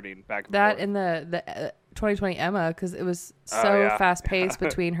flirting back and forth. That and the 2020 Emma, because it was so fast paced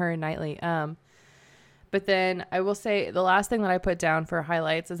between her and Knightley. But then I will say the last thing that I put down for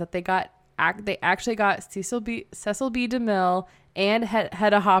highlights is that they actually got Cecil B. DeMille and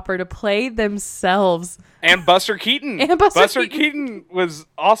Hedda Hopper to play themselves. And Buster Keaton. Buster Keaton was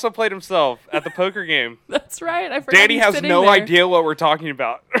also played himself at the poker game. That's right. I forgot. Danny has no idea what we're talking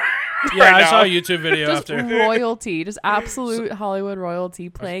about. Yeah, I saw a YouTube video just after. Royalty, just absolute Hollywood royalty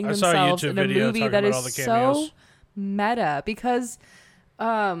playing themselves in a movie that is so meta because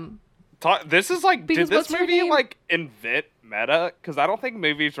this is like, did this movie like invent meta? Because I don't think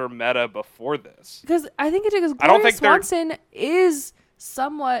movies were meta before this. Because I think it is. Gloria Swanson is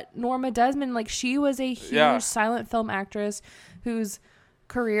somewhat Norma Desmond. Like she was a huge silent film actress whose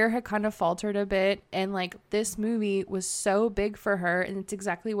career had kind of faltered a bit, and like this movie was so big for her, and it's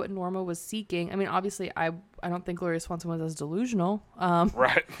exactly what Norma was seeking. I mean, obviously, I don't think Gloria Swanson was as delusional.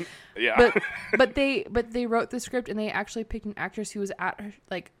 Right. Yeah. But they wrote the script, and they actually picked an actress who was at her,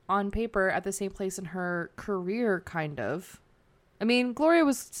 like on paper at the same place in her career, kind of. I mean, Gloria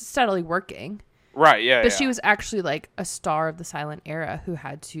was steadily working. Right. Yeah. But she was actually like a star of the silent era who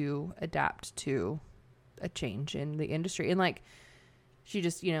had to adapt to a change in the industry, and like she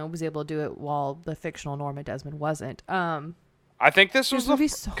just was able to do it while the fictional Norma Desmond wasn't. I think this was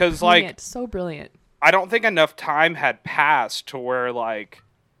because like so brilliant. I don't think enough time had passed to where like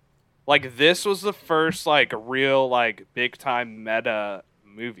this was the first like real like big time meta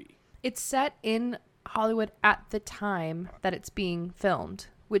movie. It's set in Hollywood at the time that it's being filmed,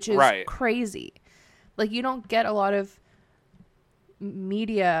 which is crazy. Like, you don't get a lot of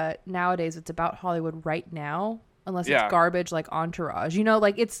media nowadays that's about Hollywood right now, unless it's garbage like Entourage.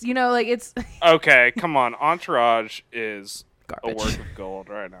 It's okay, come on. Entourage is garbage. A work of gold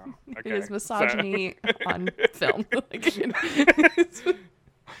right now. Okay. It is misogyny on film.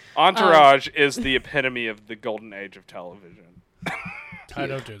 Entourage is the epitome of the golden age of television. I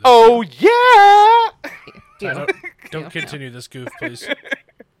don't do this. Oh, yeah! Don't continue this goof, please.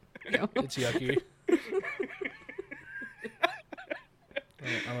 It's yucky.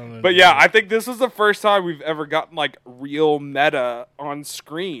 But yeah, I think this is the first time we've ever gotten like real meta on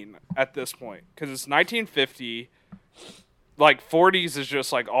screen at this point, because it's 1950. Like 40s is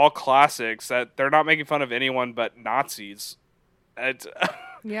just like all classics that they're not making fun of anyone but Nazis. It's,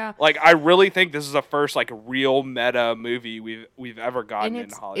 yeah. Like I really think this is the first like real meta movie we've ever gotten in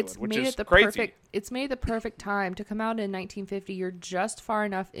Hollywood, which is crazy. It's made the perfect time to come out in 1950. You're just far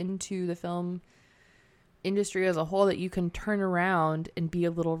enough into the film industry as a whole that you can turn around and be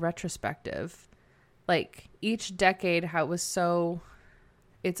a little retrospective. Like each decade, how it was so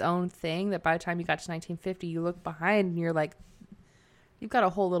its own thing that by the time you got to 1950, you look behind and you're like, you've got a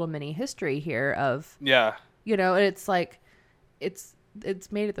whole little mini history here of and it's like it's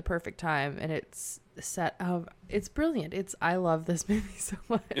made at the perfect time, and it's set of it's brilliant. I love this movie so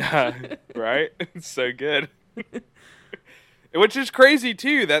much. Yeah, right? It's so good. Which is crazy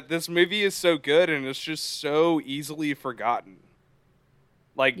too, that this movie is so good and it's just so easily forgotten.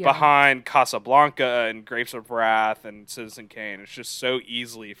 Like behind Casablanca and Grapes of Wrath and Citizen Kane, it's just so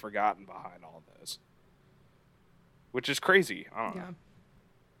easily forgotten behind all of those. Which is crazy. I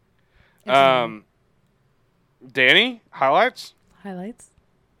don't know. Danny, highlights? Highlights?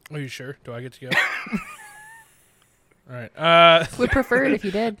 Are you sure? Do I get to go? All right. Would prefer it if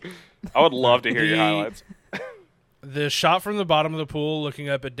you did. I would love to hear your highlights. The shot from the bottom of the pool looking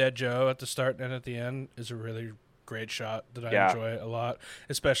up at Dead Joe at the start and at the end is a really great shot that I enjoy a lot,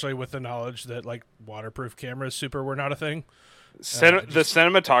 especially with the knowledge that like waterproof cameras were not a thing. The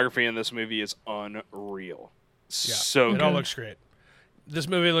cinematography in this movie is unreal. Yeah, so it all looks great. This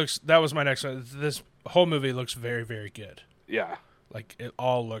movie that was my next one. This whole movie looks very, very good. Yeah. Like it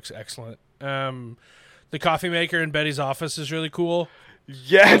all looks excellent. The coffee maker in Betty's office is really cool.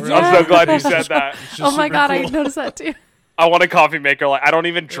 Yes, I'm so glad you said that. Oh my god, cool. I noticed that too. I want a coffee maker like I don't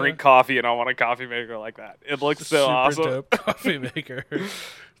even drink coffee, and I want a coffee maker like that. It looks so awesome. Dope coffee maker.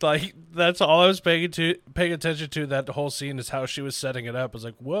 Like that's all I was paying attention to. That whole scene is how she was setting it up. I was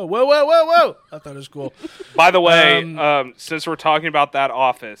like, whoa. I thought it was cool. By the way, since we're talking about that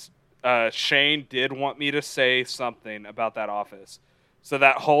office, Shane did want me to say something about that office. So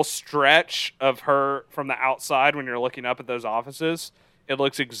that whole stretch of her from the outside when you're looking up at those offices, it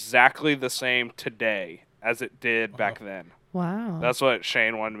looks exactly the same today as it did back then. Wow. That's what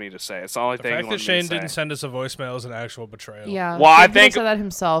Shane wanted me to say. It's the only thing he wanted me to say. The fact that Shane didn't send us a voicemail is an actual betrayal. Yeah. Well, I think he said that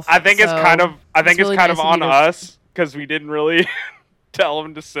himself. I think it's kind of on us because we didn't really tell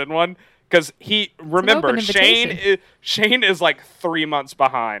him to send one. Because remember, Shane is like 3 months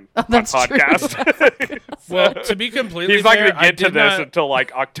behind on podcast. Well, to be completely he's not going to get to this until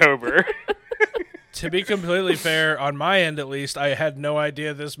like October. To be completely fair, on my end at least, I had no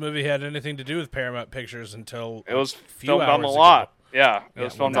idea this movie had anything to do with Paramount Pictures until it was filmed on the lot. Yeah, it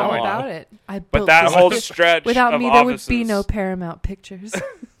was filmed on the lot. Without it, but that whole stretch without of me, offices, there would be no Paramount Pictures.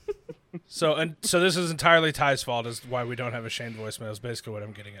 So this is entirely Ty's fault, is why we don't have a Shane voicemail. Is basically what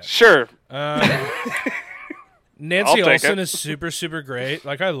I'm getting at. Sure. Nancy Olsen is super, super great.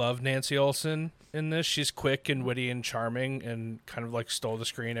 Like, I love Nancy Olsen in this. She's quick and witty and charming, and kind of like stole the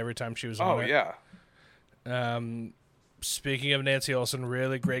screen every time she was on it. Oh yeah. Speaking of Nancy Olsen,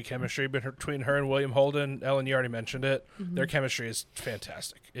 really great chemistry between her and William Holden. Ellen, you already mentioned it. Mm-hmm. Their chemistry is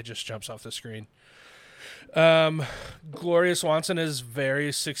fantastic. It just jumps off the screen. Gloria Swanson is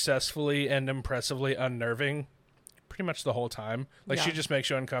very successfully and impressively unnerving, pretty much the whole time. Like she Yeah. just makes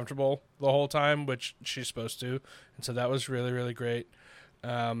you uncomfortable the whole time, which she's supposed to. And so that was really, really great.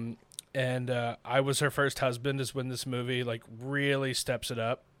 And I Was Her First Husband is when this movie like really steps it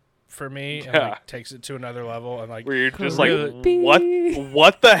up for me and Yeah. like takes it to another level. And like Where you're just Creepy. like,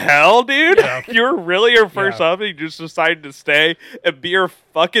 what the hell, dude? Yeah. You're really your first Yeah. husband? You just decided to stay and be your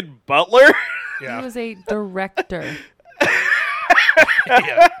fucking butler? He yeah, was a director.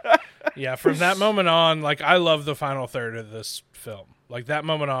 yeah, yeah. From that moment on, like I love the final third of this film. Like that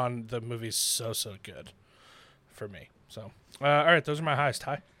moment on, the movie's so good for me. So, all right, those are my highs.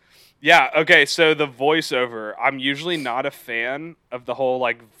 Ty. Yeah, okay, so the voiceover. I'm usually not a fan of the whole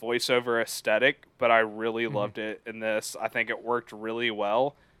like voiceover aesthetic, but I really loved it in this. I think it worked really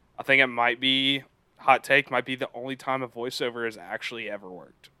well. I think it might be hot take, might be the only time a voiceover has actually ever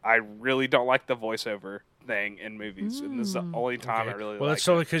worked. I really don't like the voiceover thing in movies, and this is the only time I really well, like that's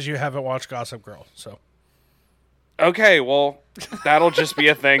only because you haven't watched Gossip Girl. So, Okay, well, that'll just be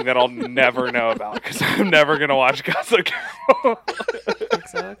a thing that I'll never know about because I'm never gonna watch Gossip Girl.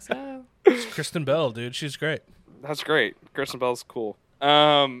 XOXO. it's Kristen Bell, dude, she's great. That's great. Kristen Bell's cool.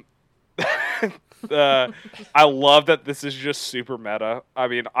 I love that this is just super meta. I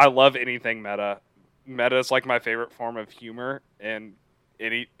mean, I love anything meta. Meta is like my favorite form of humor and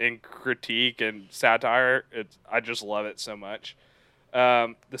in critique and satire. I just love it so much.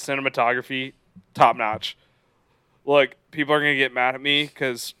 The cinematography, top notch. Look, people are gonna get mad at me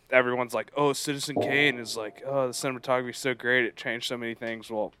because everyone's like, "Oh, Citizen Kane is like, oh, the cinematography is so great. It changed so many things."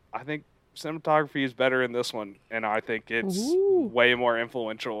 Well, I think cinematography is better in this one, and I think it's Ooh. way more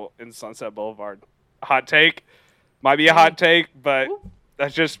influential in Sunset Boulevard. Hot take, might be a hot take, but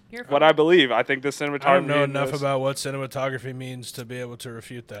that's just Here for what it. I believe. I think the cinematography. I don't know in enough this- about what cinematography means to be able to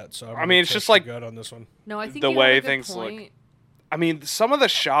refute that. So, I mean, it's just like- good on this one. No, I think The you way have a good things look. point. I mean, some of the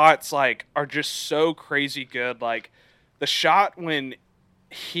shots like are just so crazy good. Like the shot when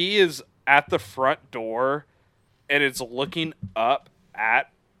he is at the front door and it's looking up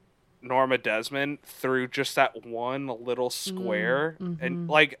at Norma Desmond through just that one little square, and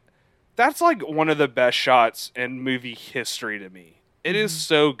like that's like one of the best shots in movie history to me. It is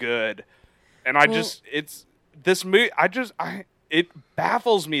so good, and I Well- just it's this movie. It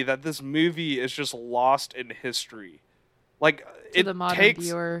baffles me that this movie is just lost in history. Like To it the modern takes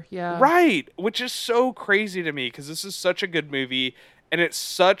viewer, yeah. right, which is so crazy to me because this is such a good movie and it's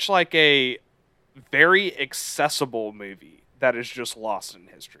such like a very accessible movie that is just lost in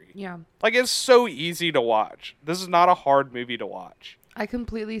history. Yeah. Like it's so easy to watch. This is not a hard movie to watch. I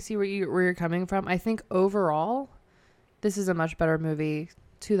completely see where you're coming from. I think overall, this is a much better movie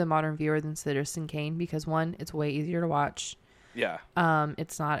to the modern viewer than Citizen Kane because one, it's way easier to watch. Yeah.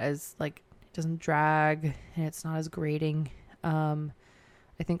 It's not as like it doesn't drag and it's not as grating.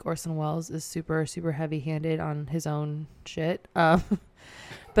 I think Orson Welles is super heavy-handed on his own shit.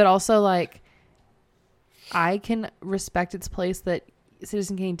 But also like I can respect its place that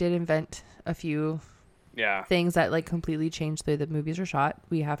Citizen Kane did invent a few Yeah. things that like completely changed the way the movies are shot.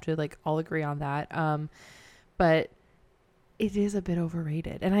 We have to like all agree on that. But it is a bit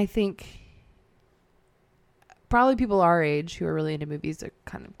overrated. And I think probably people our age who are really into movies that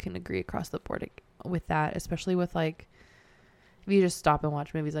kind of can agree across the board with that, especially with like if you just stop and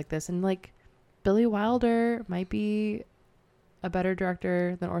watch movies like this. And like Billy Wilder might be a better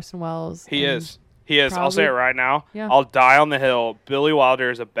director than Orson Welles. He and is. He is. I'll say it probably- right now. Yeah. I'll die on the hill. Billy Wilder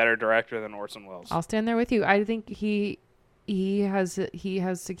is a better director than Orson Welles. I'll stand there with you. I think he has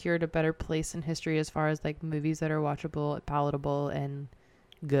secured a better place in history as far as like movies that are watchable, palatable, and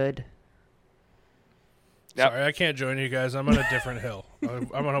good. Yep. Sorry, I can't join you guys. I'm on a different hill.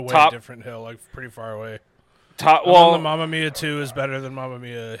 I'm on a way Top- different hill, like pretty far away. Top, I'm on well, the Mamma Mia 2 is better than Mamma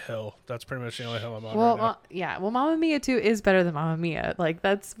Mia Hill. That's pretty much the only hill I'm on Well, right now. yeah. Well, Mamma Mia 2 is better than Mamma Mia. Like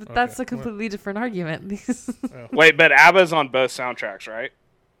that's a completely different argument. wait, but ABBA's on both soundtracks, right?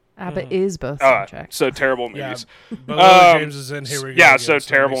 ABBA is both Oh, soundtracks. so terrible Yeah, movies. but Lily James Um, is in Here We Go. Yeah, Again, so it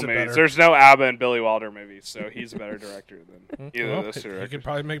terrible makes it movies. better. There's no ABBA and Billy Wilder movies, so he's a better director than either Well, of those two he directors. could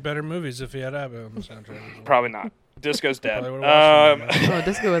probably make better movies if he had ABBA on the soundtrack. Probably not. Disco's dead. Probably would've watched him, Oh,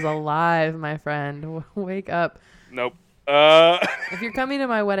 Disco is alive, my friend. Wake up. Nope. If you're coming to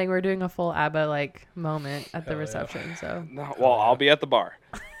my wedding, we're doing a full ABBA like moment at the Hell yeah. reception. So no, well, I'll be at the bar.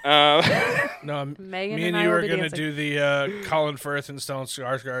 No, Megan me and I you will are be going to dancing. do the Colin Firth and Stellan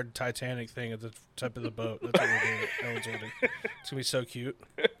Skarsgård Titanic thing at the tip of the boat. That's what we're doing. No one's waiting. It's going to be so cute.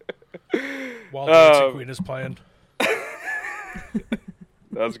 While Dancing Queen is playing.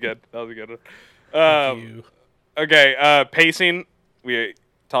 That was good. That was a good one. Fuck you. Okay, pacing. We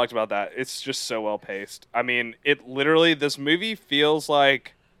talked about that. It's just so well paced. I mean, it literally, this movie feels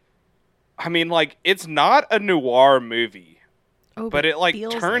like I mean, like, it's not a noir movie, Oh, but it like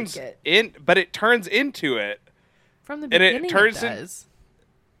feels turns like it. but it turns into it. From the and it beginning. turns it in- does.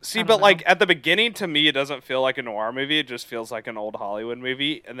 See, I don't but know. like at the beginning, to me, it doesn't feel like a noir movie. It just feels like an old Hollywood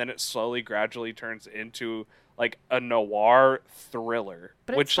movie, and then it slowly, gradually turns into like a noir thriller,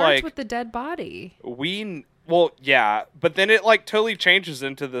 But it which starts like with the dead body. well, yeah, but then it like totally changes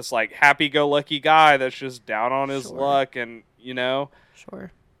into this like happy-go-lucky guy that's just down on his Sure. luck, and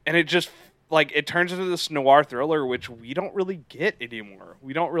Sure. and it just like it turns into this noir thriller, which we don't really get anymore.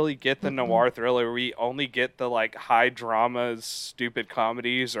 We don't really get the noir thriller. We only get the like high dramas, stupid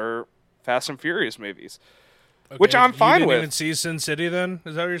comedies, or Fast and Furious movies. Which I'm fine you didn't with. even see Sin City then?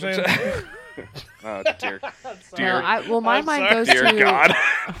 Is that what you're saying? Oh dear, My mind goes dear to God,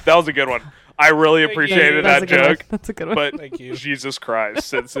 that was a good one. I really appreciated That's that a good one. joke, That's a good one. but Thank you. Jesus Christ,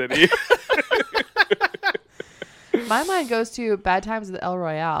 Sin City. My mind goes to Bad Times at the El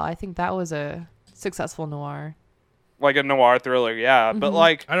Royale. I think that was a successful noir. Like a noir thriller, yeah, but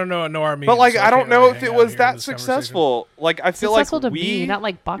like. I don't know what noir means. But like, so I don't can't know really if hang it out was here in that this conversation. successful. Like, I feel Successful like to me, not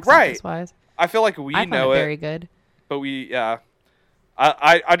like box Right. office wise. I feel like we I find know it it, very good. but yeah.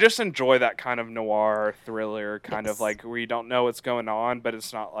 I just enjoy that kind of noir thriller, kind of Yes. like where you don't know what's going on, but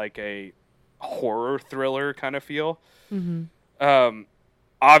it's not like a horror thriller kind of feel.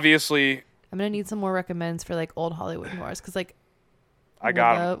 Obviously, I'm gonna need some more recommends for like old Hollywood noirs because like I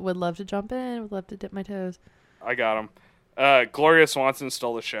got him. would love to jump in. Would love to dip my toes. I got him. Gloria Swanson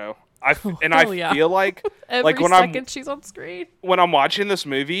stole the show. I Oh, yeah. feel like Every when second she's on screen. when I'm watching this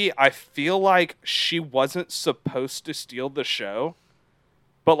movie, I feel like she wasn't supposed to steal the show.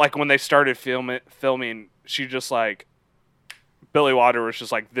 But like when they started filming, she just like Billy Wilder was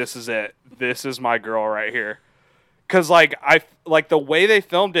just like, "This is it. This is my girl right here." Cuz like I like the way they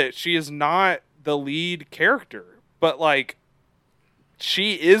filmed it, she is not the lead character, but like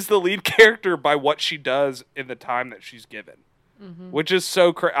she is the lead character by what she does in the time that she's given. Which is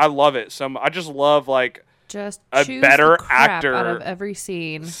so I love it. I just love like Just a choose better the crap actor out of every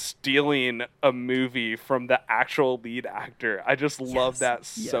scene. stealing a movie from the actual lead actor. I just love that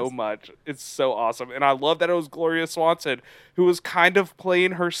so yes. much. It's so awesome. And I love that it was Gloria Swanson who was kind of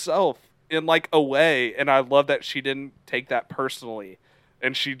playing herself in like a way. And I love that she didn't take that personally.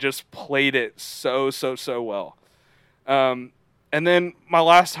 And she just played it so well. And then my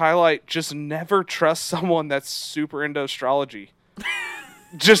last highlight, just never trust someone that's super into astrology.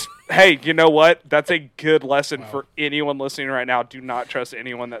 Just, hey, you know what? That's a good lesson for anyone listening right now. Do not trust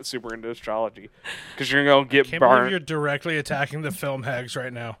anyone that's super into astrology because you're going to get Can't believe burnt. you're directly attacking the film hags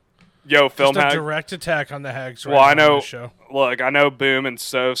right now. Yo, film Just a hack. direct attack on the hags right Well, now I know. on this show. Look, I know Boom and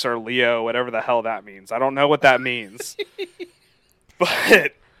Sos are Leo, whatever the hell that means. I don't know what that means.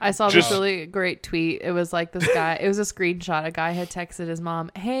 But I saw Just- this really great tweet. It was like this guy. It was a screenshot. A guy had texted his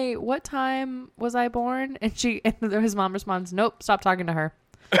mom, "Hey, what time was I born?" And his mom responds, "Nope, stop talking to her."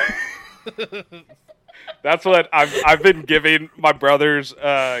 that's what I've been giving my brother's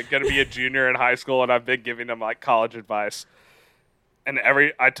going to be a junior in high school, and I've been giving him like college advice. And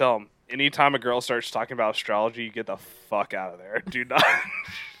I tell him, anytime a girl starts talking about astrology, you get the fuck out of there. Do not.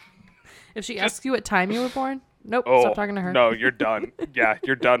 If she asks you what time you were born, nope, Oh, stop talking to her. no, you're done. Yeah,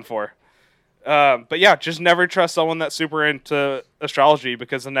 you're done for. But yeah, just never trust someone that's super into astrology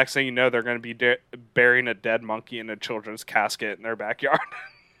because the next thing you know, they're going to be burying a dead monkey in a children's casket in their backyard.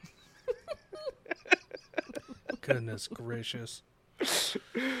 Goodness gracious.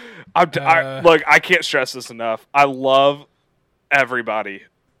 Look, I can't stress this enough. I love everybody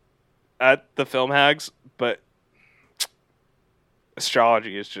at the Film Hags, but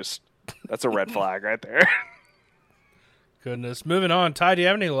astrology is just, that's a red flag right there. Goodness. Moving on. Ty, do you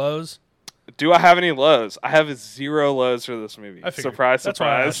have any lows? Do I have any lows? I have 0 lows for this movie. I figured. Surprise, That's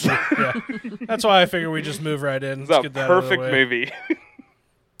why I surprise. asked you. Yeah. That's why I figure we just move right in. It's Let's a get that out of the perfect way. movie.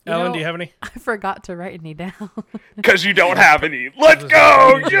 You Ellen, know- do you have any? I forgot to write any down. Because you don't have any. Let's You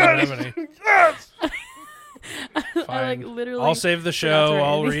go! don't Yes! have any. Yes! Fine. I like literally. I'll save the forgot to show. write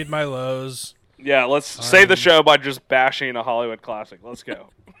I'll any. read my lows. Yeah, let's save the show by just bashing a Hollywood classic. Let's go.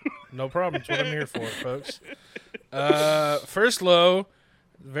 No problem. That's what I'm here for, folks. First low,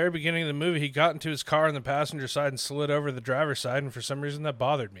 the very beginning of the movie, he got into his car on the passenger side and slid over the driver's side, and for some reason that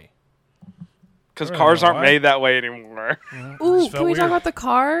bothered me. Because I don't cars know aren't why. made that way anymore. Ooh, Just can felt we talk weird. about the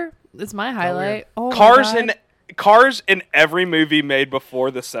car? It's my highlight. Oh, my Cars God. cars in every movie made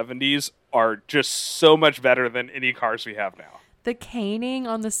before the 70s are just so much better than any cars we have now. The caning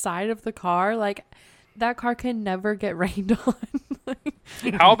on the side of the car, like that car can never get rained on.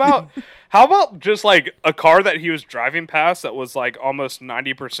 How about just like a car that he was driving past that was like almost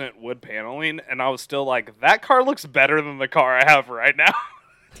 90% wood paneling, and I was still like, that car looks better than the car I have right now.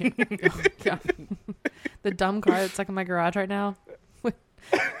 Yeah. The dumb car that's stuck in my garage right now.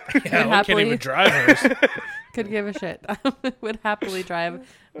 Yeah, we can't even drive hers. Could give a shit. Would happily drive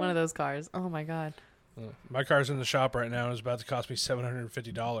one of those cars. Oh my god. My car's in the shop right now and it's about to cost me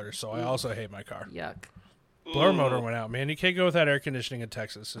 $750, so I also hate my car. Yuck. Blower motor went out, man. You can't go without air conditioning in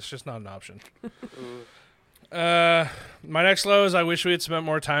Texas. It's just not an option. My next low is I wish we had spent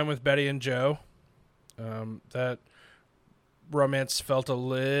more time with Betty and Joe. That romance felt a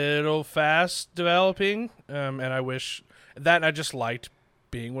little fast developing, and I wish that, and I just liked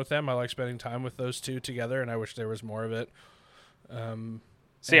being with them. I like spending time with those two together, and I wish there was more of it.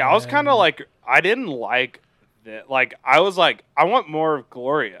 See, I was kind of like, I didn't like that. Like, I was like, I want more of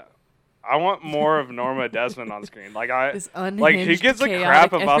Gloria. I want more of Norma Desmond on screen. Like, This who unhinged, gives a chaotic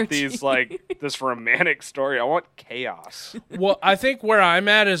crap about energy. these, like, this romantic story? I want chaos. Well, I think where I'm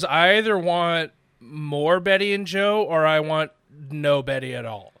at is I either want more Betty and Joe or I want no Betty at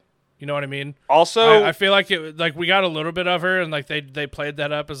all. You know what I mean? Also, I feel like we got a little bit of her, and like they played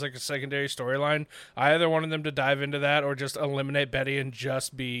that up as like a secondary storyline. I either wanted them to dive into that or just eliminate Betty and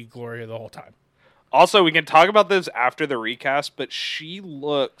just be Gloria the whole time. Also, we can talk about this after the recast, but she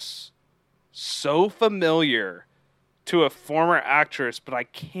looks so familiar to a former actress, but I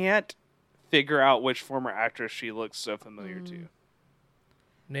can't figure out which former actress she looks so familiar to.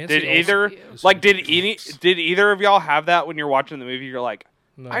 Nancy Did Olsen either is did either of y'all have that when you're watching the movie? You're like,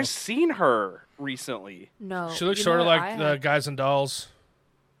 No. I've seen her recently. No. She looks you sort know of what like I the had? Guys and Dolls.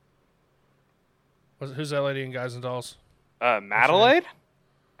 Who's that lady in Guys and Dolls? Madeleine?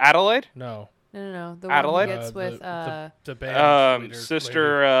 Adelaide? No. No. The Adelaide? one who gets with the band leader,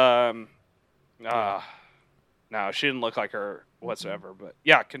 Sister. lady. No, she didn't look like her whatsoever. But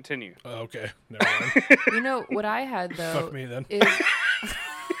yeah, continue. Oh, okay, never mind. You know what I had though Fuck me then. is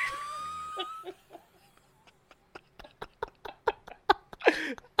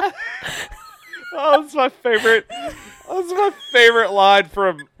Oh, that's my favorite. That's my favorite line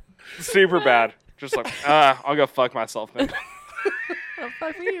from Superbad. Just like, I'll go fuck myself then. oh,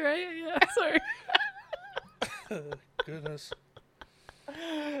 fuck me, right? Yeah, sorry. Goodness.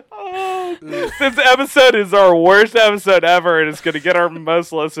 Oh, this episode is our worst episode ever, and it's going to get our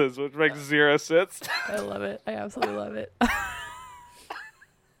most listens, which makes zero sense. I love it. I absolutely love it.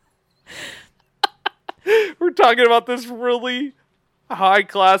 We're talking about this really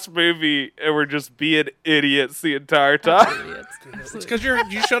high-class movie, and we're just being idiots the entire time. Idiots. It's because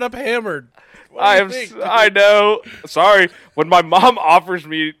you shut up hammered. What I do am. you think? I know. Sorry. When my mom offers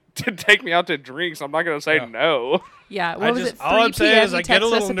me to take me out to drinks, I'm not going to say Yeah. no. Yeah, I what was just- it? all I'm 3 saying p.m. is You I get a texted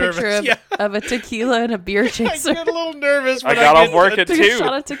us little picture nervous. of, Yeah. of a tequila and a beer I chaser. get a little nervous I when got get off work at Took a 2.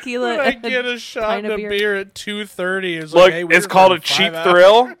 shot of tequila. When I and get a shot pint of of beer, beer. at 2:30. It's Look, like, hey, we it's were called a recording Cheap 5 hours.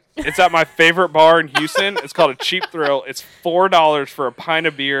 Thrill. It's at my favorite bar in Houston. It's called a Cheap Thrill. It's $4 for a pint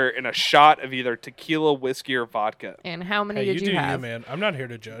of beer and a shot of either tequila, whiskey, or vodka. And how many Hey, you did do you you, have? man. I'm not here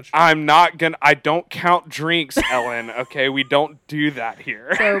to judge. I don't count drinks, Ellen. Okay, we don't do that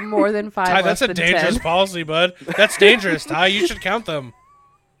here. So more than 5. Ty, less that's a than dangerous 10. policy, bud. That's dangerous, Ty. You should count them.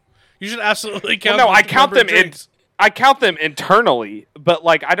 You should absolutely count. No, the I count number of them in. drinks. I count them internally, but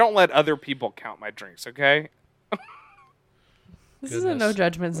like I don't let other people count my drinks. Okay? This is a Goodness. no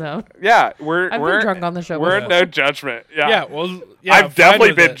judgment zone. Yeah, I've we're been drunk on the show we're in before. no judgment. Yeah. Yeah, well, yeah, I've I'm fine definitely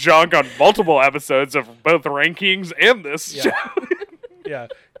with been it. drunk on multiple episodes of both rankings and this Yeah. show. Yeah.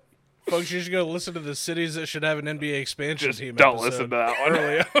 Folks, you should go listen to the cities that should have an NBA expansion Just team. don't episode listen to that one.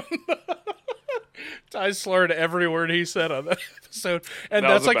 early on. Ty slurred every word he said on that episode. And That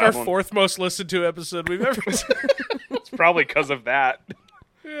that's was a like our bad one. 4th most listened to episode we've ever done. It's probably because of that.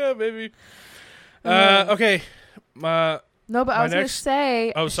 Yeah, maybe. Okay. No, but I My was gonna next-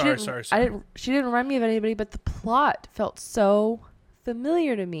 say. Oh, she sorry, didn't- sorry. I didn't. She didn't remind me of anybody, but the plot felt so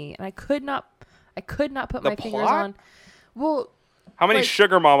familiar to me, and I could not put The my fingers plot? on. Well, How many Like-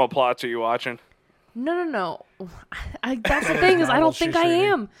 Sugar Mama plots are you watching? no. That's the thing is, I don't novels think she's I reading.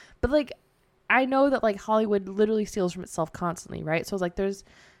 am. But like, I know that like Hollywood literally steals from itself constantly, right? So I was like,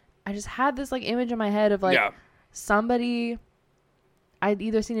 I just had this like image in my head of like yeah. somebody. I'd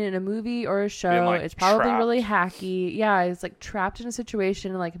either seen it in a movie or a show. Being, like, It's probably trapped. really hacky. Yeah, it's like trapped in a situation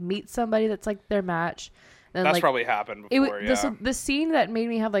and like meet somebody that's like their match. And That's like probably happened it, before, yeah. the scene that made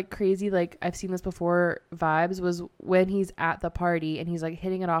me have like crazy like I've seen this before vibes was when he's at the party and he's like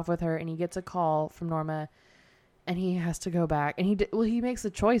hitting it off with her and he gets a call from Norma and he has to go back and he makes the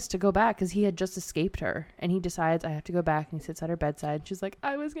choice to go back because he had just escaped her and he decides I have to go back and he sits at her bedside and she's like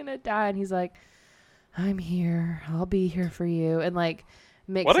I was gonna die and he's like I'm here, I'll be here for you, and like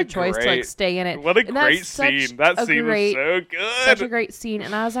makes What a a choice to like great- stay in it. What a And that's great such scene. That a scene great- was so good. Such a great scene.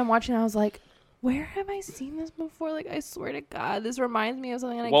 And as I'm watching, I was like, Where have I seen this before? Like, I swear to God, this reminds me of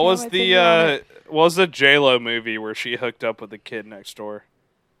something. And I What can't was put my finger on the it. what was the J-Lo movie where she hooked up with the kid next door?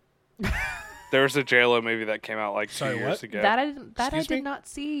 There was a J-Lo movie that came out like 2 Sorry, years what? ago. That I didn't. That Excuse I me? did not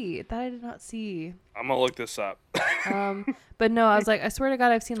see. That I did not see. I'm gonna look this up. But no, I was like, I swear to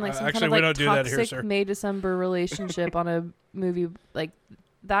God, I've seen like some Actually, kind we of like don't do that here, toxic sir. May December relationship on a movie. Like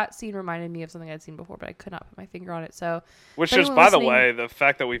that scene reminded me of something I'd seen before, but I could not put my finger on it. So Which If is, anyone by the listening- way, the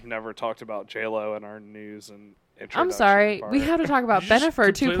fact that we've never talked about J-Lo in our news and introduction I'm sorry, part. we have to talk about Did you just Bennifer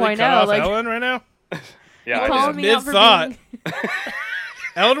completely 2.0. cut off Like, Ellen right now. Yeah, you I calling did. me out for Mid-thought. being-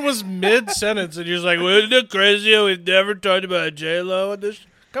 Ellen was mid-sentence, and you're just like, "Wasn't it crazy? We've never talked about J-Lo and this."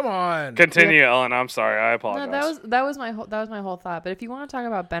 Come on. Continue, Ellen. I'm sorry. I apologize. No, that was my whole thought. But if you want to talk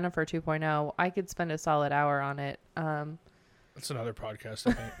about Bennifer 2.0, I could spend a solid hour on it. That's another podcast.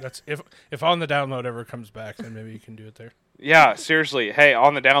 I think that's if On the Download ever comes back, then maybe you can do it there. Yeah, seriously. Hey,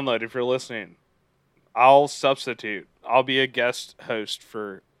 on the download, if you're listening, I'll substitute. I'll be a guest host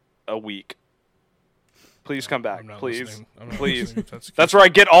for a week. Please come back. I'm not Please. listening. I'm not Please. listening. That's where I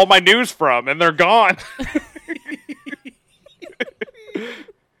get all my news from, and they're gone.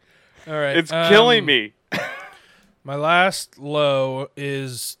 all right. It's killing me. My last low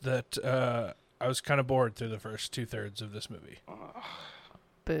is that I was kind of bored through the first 2/3 of this movie.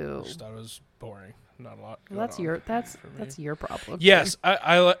 Boo. Just thought it was boring. Not a lot. Well, that's going your on that's for me. that's your problem. Yes,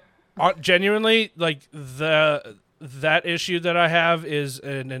 I genuinely like that issue that I have is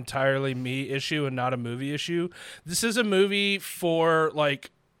an entirely me issue and not a movie issue. This is a movie for like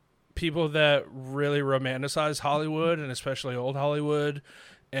people that really romanticize Hollywood and especially old Hollywood,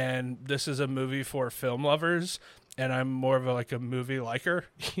 and this is a movie for film lovers. And I'm more of a movie liker,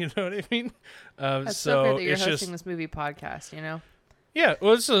 you know what I mean? That's so great that you're it's hosting just this movie podcast. You know, yeah.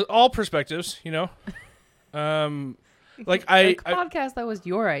 Well, it's all perspectives, you know. Like the podcast that was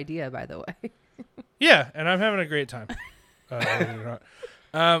your idea, by the way. Yeah, and I'm having a great time. Believe it or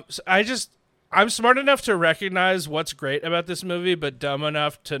not. So I'm smart enough to recognize what's great about this movie, but dumb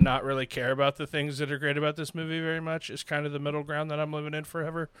enough to not really care about the things that are great about this movie very much. Is kind of the middle ground that I'm living in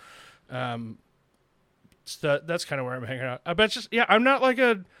forever. So that's kind of where I'm hanging out. I bet I'm not like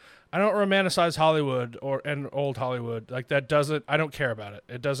I don't romanticize Hollywood and old Hollywood. Like that doesn't, I don't care about it.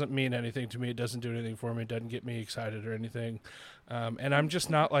 It doesn't mean anything to me. It doesn't do anything for me. It doesn't get me excited or anything. And I'm just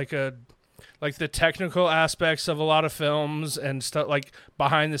not like the technical aspects of a lot of films and stuff, like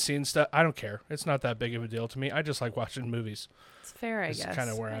behind the scenes stuff. I don't care. It's not that big of a deal to me. I just like watching movies. It's fair, I It's guess.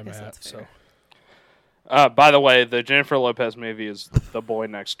 kind of where I I'm guess at. that's So fair. By the way, the Jennifer Lopez movie is The Boy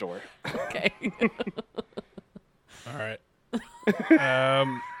Next Door. Okay. all right.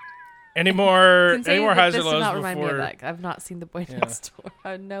 Any more highs or This did lows not remind me of before? that. I've not seen The Boy Yeah. Next Door.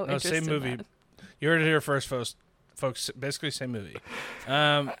 I have no interest same in movie. that. You heard it here first, folks. Basically, same movie.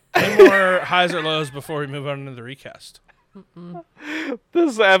 Any more highs or lows before we move on to the recast?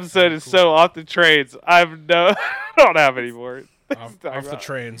 This episode is so off the trains. I don't have any more. Off the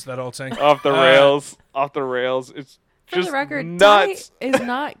trains, that old saying. Off the rails. Off the rails. It's For just the record, nuts. Ty is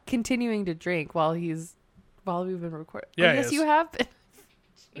not continuing to drink while we've been recording. Yeah, he yes, is. you have been.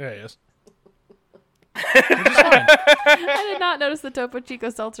 Yeah, he is. I did not notice the Topo Chico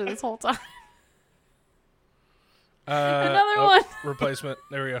seltzer this whole time. Another one. Replacement.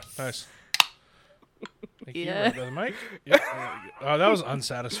 There we go. Nice. Thank you. Yeah. Right by the mic. Yep. Oh, that was I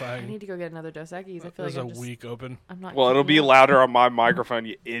unsatisfying. need to go get another Dos Equis. I feel That like was a I'm just, weak open. I'm not. Well, it'll keeping be up. louder on my microphone,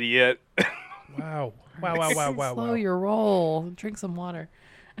 you idiot. Wow. Wow. Slow your roll. Drink some water.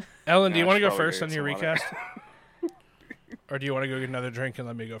 Ellen, do you Yeah, want to go probably first get on your some water. recast? Or do you want to go get another drink and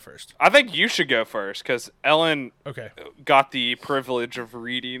let me go first? I think you should go first because Ellen Okay. got the privilege of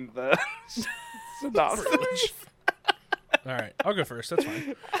reading the synopsis. All right. I'll go first. That's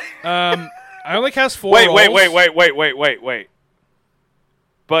fine. I only cast 4 Wait. roles.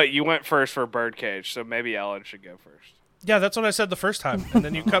 But you went first for Birdcage, so maybe Ellen should go first. Yeah, that's what I said the first time. And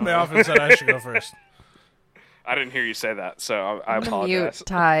then you cut me off and said I should go first. I didn't hear you say that, so I I'm gonna mute apologize.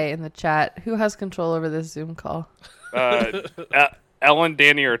 Ty in the chat. Who has control over this Zoom call? Ellen,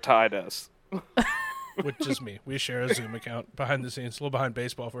 Danny, or Ty does. Which is me. We share a Zoom account behind the scenes. A little behind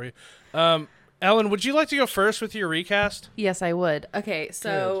baseball for you. Ellen, would you like to go first with your recast? Yes, I would. Okay,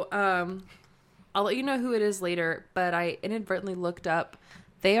 so I'll let you know who it is later, but I inadvertently looked up.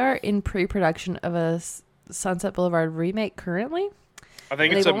 They are in pre-production of a Sunset Boulevard remake currently. I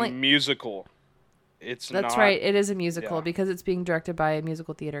think And it's they've a only- musical. It's That's not, right. It is a musical Yeah. because it's being directed by a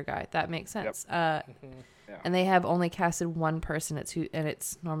musical theater guy. That makes sense. And they have only casted one person.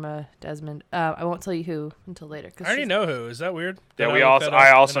 It's Norma Desmond. I won't tell you who until later. I already know who. Is that weird? Yeah, Did we look also. that up I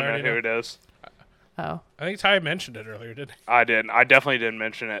and also know already who it is. Oh. I think Ty mentioned it earlier, didn't he? I didn't. I definitely didn't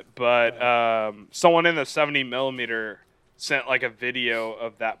mention it, but someone in the 70 millimeter sent like a video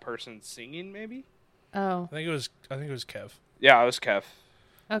of that person singing. Maybe. Oh. I think it was Kev. Yeah, it was Kev.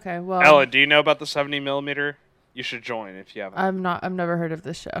 Okay. Well. Ellen, do you know about the 70 millimeter? You should join if you haven't. I've never heard of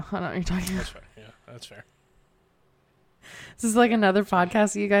this show. I don't know what you're talking about. That's fair. Yeah, that's fair. Is this like another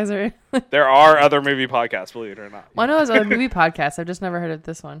podcast that you guys are in? There are other movie podcasts, believe it or not. Well, I know there's other movie podcasts. I've just never heard of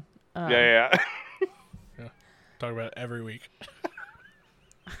this one. Yeah. Talk about it every week.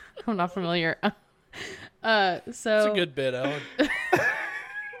 I'm not familiar. So It's a good bit, Ellen.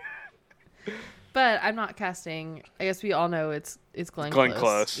 But I'm not casting. I guess we all know it's Glenn Glenn Close.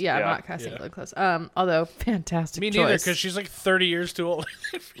 Close, Yeah, I'm yeah. not casting Glenn Close. Although fantastic Me choice. neither, because she's like 30 years too old.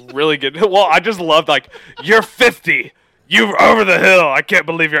 Really good. Well, I just loved like you're 50. You're over the hill. I can't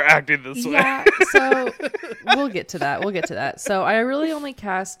believe you're acting this way. Yeah, so we'll get to that. So I really only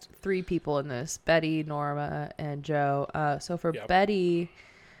cast 3 people in this: Betty, Norma, and Joe. So for Betty,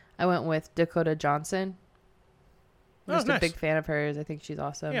 I went with Dakota Johnson. I'm just a big fan of hers. I think she's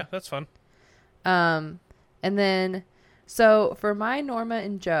awesome. Yeah, that's fun. And then, so for my Norma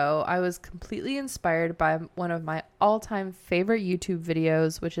and Joe, I was completely inspired by one of my all-time favorite YouTube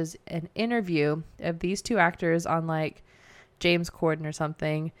videos, which is an interview of these 2 actors on like James Corden or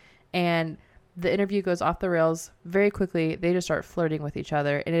something. And the interview goes off the rails very quickly. They just start flirting with each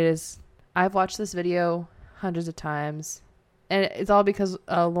other. And I've watched this video hundreds of times. And it's all because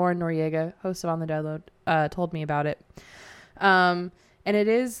Lauren Noriega, host of On the Download, told me about it. And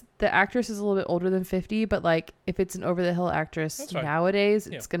the actress is a little bit older than 50, but like if it's an over the hill actress nowadays,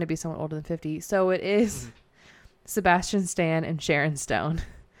 it's going to be someone older than 50. So it is Sebastian Stan and Sharon Stone.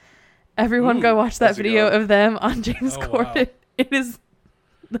 Everyone go watch that video of them on James Corden. Wow. It is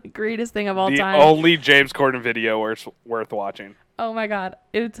the greatest thing of all time. The only James Corden video worth watching. Oh my God.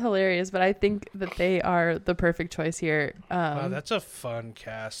 It's hilarious, but I think that they are the perfect choice here. Wow, that's a fun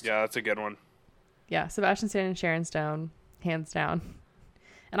cast. Yeah, that's a good one. Yeah, Sebastian Stan and Sharon Stone, hands down.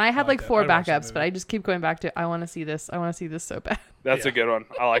 And I had like 4 backups, but I just keep going back to, I want to see this. I want to see this so bad. That's a good one.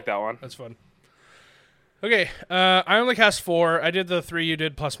 I like that one. That's fun. Okay, I only cast 4. I did the 3 you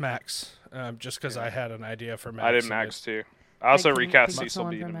did plus Max, just because I had an idea for Max. I did Max too. I also recast Cecil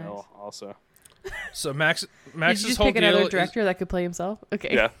B. DeMille also. So Max's Did you just whole pick deal another director that could play himself?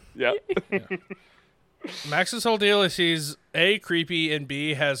 Okay. Yeah. Max's whole deal is he's A, creepy, and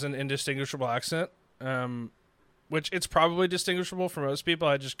B, has an indistinguishable accent. Which it's probably distinguishable for most people.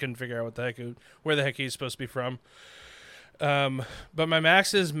 I just couldn't figure out where the heck he's supposed to be from. But my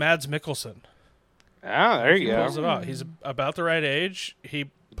Max is Mads Mikkelsen. Ah, there you go. Pulls it off. He's about the right age.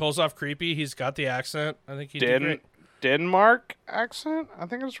 He pulls off creepy. He's got the accent. I think he did great. Denmark accent? I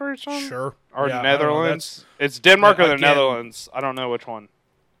think it's where he's from. Sure. Or Netherlands. It's Denmark or the Netherlands. I don't know which one.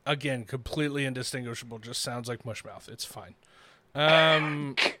 Again, completely indistinguishable. Just sounds like mushmouth. It's fine.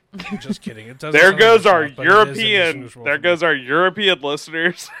 Just kidding. It doesn't. There goes our much, European. There goes our European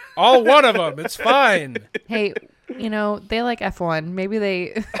listeners. All one of them. It's fine. Hey, they like F1. Maybe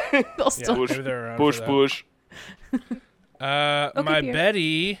they'll still. Push. My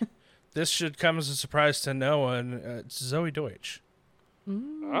Betty. This should come as a surprise to no one. It's Zoe Deutsch.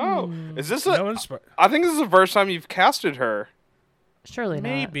 Oh, is this I think this is the first time you've casted her. Surely not.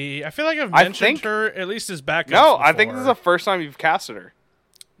 Maybe. I feel like I've mentioned her at least as backup. No, I think this is the first time you've casted her.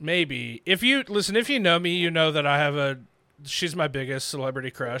 Maybe. If you know me, you know that she's my biggest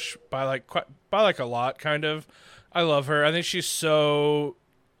celebrity crush by like a lot, kind of. I love her. I think she's so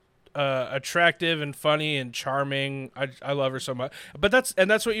attractive and funny and charming. I love her so much. But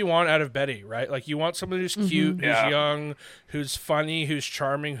that's what you want out of Betty, right? Like you want someone who's cute, who's young, who's funny, who's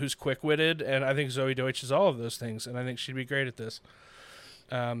charming, who's quick-witted, and I think Zoe Deutsch is all of those things, and I think she'd be great at this.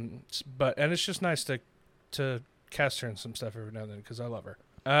 And it's just nice to cast her in some stuff every now and then because I love her.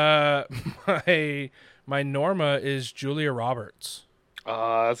 My Norma is Julia Roberts.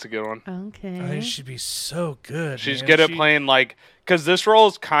 That's a good one. Okay. I think she'd be so good. She's good at playing because this role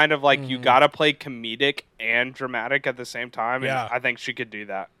is kind of like you gotta play comedic and dramatic at the same time. And I think she could do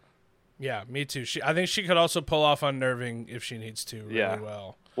that. Yeah, me too. I think she could also pull off unnerving if she needs to really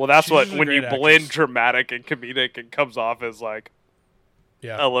well. Well, that's when you blend dramatic and comedic, it comes off as a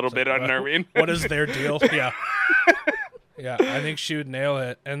little bit unnerving. What is their deal? Yeah. Yeah, I think she would nail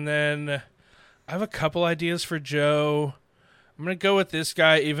it. And then I have a couple ideas for Joe. I'm going to go with this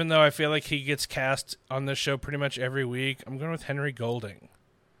guy, even though I feel like he gets cast on this show pretty much every week. I'm going with Henry Golding.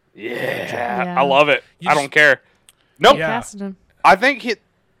 Yeah. I love it. I don't care. Nope. Yeah. I think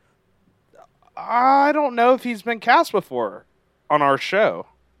I don't know if he's been cast before on our show.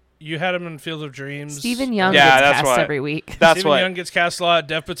 you had him in Field of Dreams. Stephen Young Yeah, gets that's cast what- every week. That's Stephen what. Young gets cast a lot.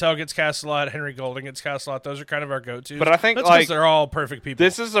 Dev Patel gets cast a lot. Henry Golding gets cast a lot. Those are kind of our go-tos. But I think, that's 'cause like, they're all perfect people.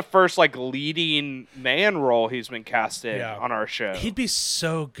 This is the first like leading man role he's been cast in Yeah. on our show. He'd be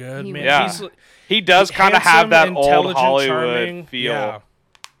so good, He man. would. Yeah. He's He does kind of have that handsome, old intelligent, Hollywood charming. feel. Yeah.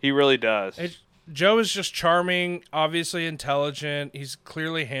 He really does. Joe is just charming, obviously intelligent. He's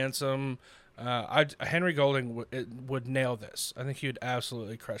clearly handsome. Henry Golding would nail this. I think he would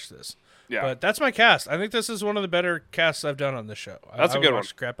absolutely crush this. Yeah. But that's my cast. I think this is one of the better casts I've done on this show. That's a good I would one. watch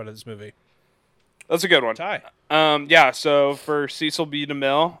the crap out of this movie. That's a good one. Ty. Yeah, so for Cecil B.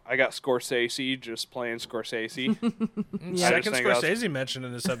 DeMille, I got Scorsese just playing Scorsese. Second think that was- Scorsese mentioned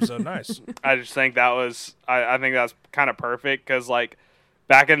in this episode. Nice. I just think that was I think that's kind of perfect because like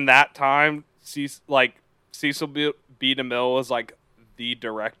back in that time, Cecil B. DeMille was like the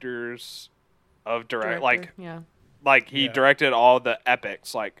directors of like yeah. he Yeah. directed all the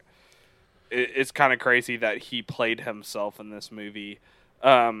epics. Like it's kind of crazy that he played himself in this movie.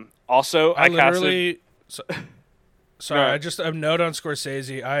 Also, I casted. literally. Sorry, No. I just a note on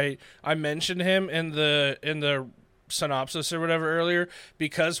Scorsese. I mentioned him in the synopsis or whatever earlier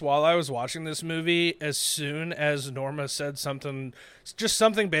because while I was watching this movie, as soon as Norma said something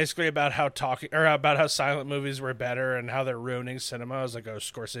basically about how about how silent movies were better and how they're ruining cinema, I was like, oh,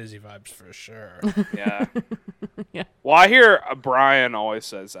 Scorsese vibes for sure. Yeah. Yeah. Well, I hear Brian always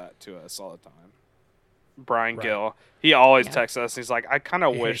says that to us all the time. Brian Right. Gill. He always Yeah. texts us. He's like, I kind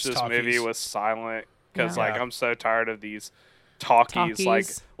of He wish hates this movie talkies. was silent because Yeah. like Yeah. I'm so tired of these talkies. Talkies. Like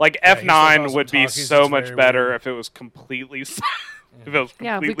Yeah, he's like, F9 "Oh, would some be talkies, so it's much very better weird." if it was completely if it was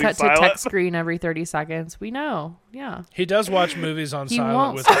Yeah, if we completely cut silent. to text screen every 30 seconds, we know. Yeah. He does watch movies on He silent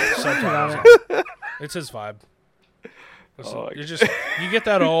won't with stop talking subtitles. about on. It's his vibe. Listen, Oh, you get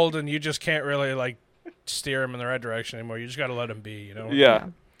that old and you just can't really like steer him in the right direction anymore. You just got to let him be, you know. Yeah.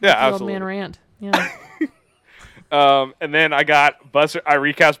 The Yeah, old absolutely. man rant. Yeah. And then I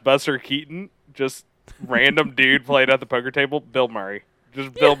recast Buster Keaton, just random dude played at the poker table, Bill Murray.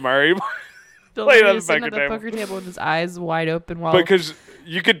 Just Bill Murray. Bill Played Murray on the is sitting at poker the table. poker table with his eyes wide open while Because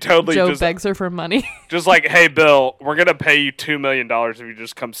you could totally Joe just begs her for money. just like, hey Bill, we're gonna pay you $2 million if you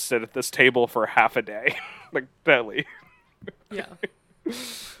just come sit at this table for half a day. Like totally. Yeah.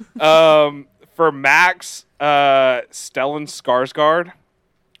 For Max, Stellan Skarsgård.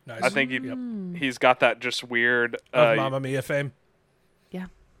 Nice. I think he's got that just weird Of Mamma Mia fame. Yeah.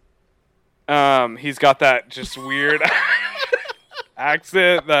 He's got that just weird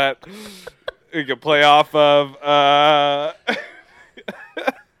accent that you can play off of.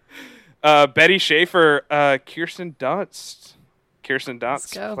 Betty Schaefer, Kirsten Dunst. Kirsten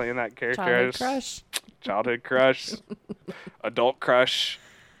Dunst go. playing that character. Childhood crush. Childhood crush. Adult crush.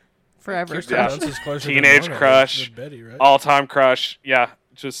 Forever Kirsten Yeah. crush. Dunst is closer to Teenage Norma crush. than Betty, right? All-time crush. Yeah,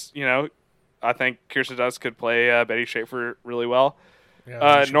 just, I think Kirsten Dunst could play Betty Schaefer really well.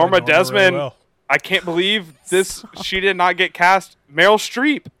 Yeah, she Norma played really Desmond. well. I can't believe this. She did not get cast. Meryl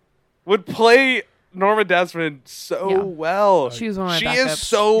Streep would play Norma Desmond so Yeah. well. She was one of my She backups. is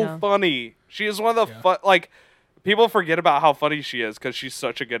so Yeah. funny. She is one of the Yeah. fun. People forget about how funny she is because she's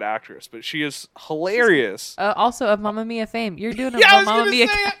such a good actress, but she is hilarious. Also of Mamma Mia fame. You're doing a Yeah, I was Mamma gonna Mia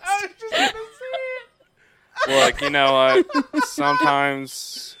say it. cast. I was just gonna say it. Look, you know what?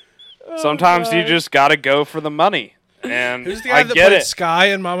 Sometimes you just gotta go for the money, and Who's the guy I that get played it. Sky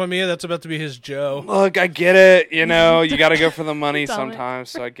in Mamma Mia? That's about to be his Joe. Look, I get it. You know, you got to go for the money Darn it. sometimes,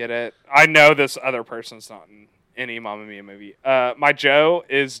 so I get it. I know this other person's not in any Mamma Mia movie. My Joe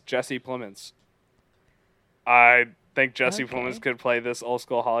is Jesse Plemons. I think Jesse Okay. Plemons could play this old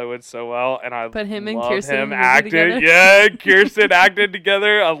school Hollywood so well, and I Put him and love Kirsten in him a movie acting. together. Yeah, Kirsten acting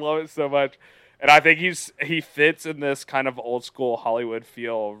together. I love it so much. And I think he fits in this kind of old school Hollywood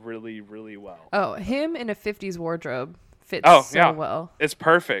feel really, really well. Oh, him in a 50s wardrobe fits Oh, so yeah. well. It's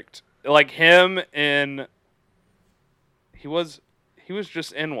perfect. Like him in he was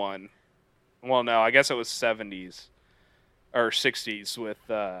just in one. Well, no, I guess it was 70s or 60s with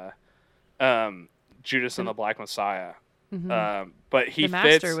Judas and the Black Messiah. But he The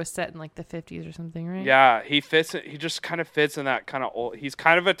Master fits was set in like the 50s or something, right? Yeah, he fits he just kind of fits in that kind of old. He's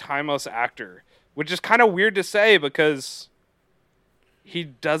kind of a timeless actor, which is kind of weird to say because he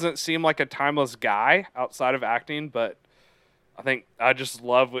doesn't seem like a timeless guy outside of acting, but I think I just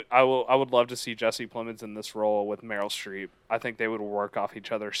love what I would love to see Jesse Plemons in this role with Meryl Streep. I think they would work off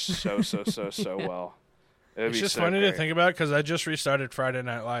each other so well. It would It's be just so funny great. to think about because I just restarted Friday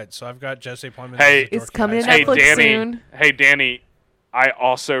Night Lights, so I've got Jesse Plemons. Hey- as the It's dorky coming high to Hey school- Netflix Danny, soon. hey Danny, I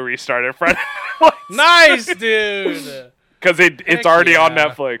also restarted Friday Night Nice, dude. because it's Heck already on yeah.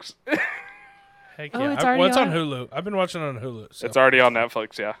 Netflix. Heck Oh, yeah. it's already Well, it's on on? Hulu. I've been watching it on Hulu. So. It's already on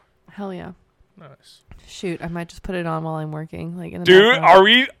Netflix, yeah. Hell yeah. Nice. Shoot, I might just put it on while I'm working. Like in the Dude, background. are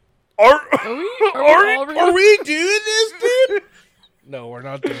we doing this, dude? No, we're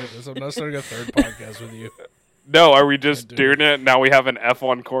not doing this. I'm not starting a third podcast with you. No, are we just Can't do doing it? Now we have an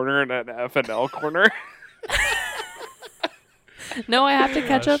F1 corner and an FNL corner. No, I have to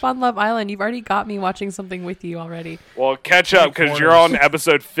catch Gosh. up on Love Island. You've already got me watching something with you already. Well, catch up because you're on corners.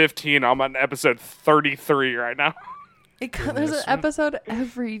 episode 15. I'm on episode 33 right now. There's an Goodness. episode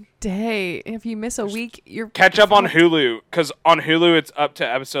every day. If you miss a week, you're Catch up on Hulu because on Hulu it's up to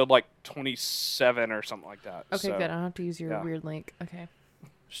episode like 27 or something like that. Okay, So, good. I don't have to use your yeah. weird link. Okay.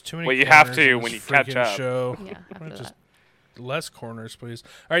 There's too many. Well, you have corners to in when this you catch freaking up. Show. Yeah, after Just that. less corners, please.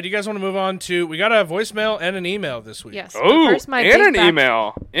 All right, do you guys want to move on to? We got a voicemail and an email this week. Yes. but Oh, first my and an big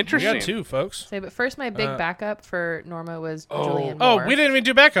email. We Interesting. got two, folks. But first, my big Uh, backup for Norma was Oh. Julianne Oh, Moore. we didn't even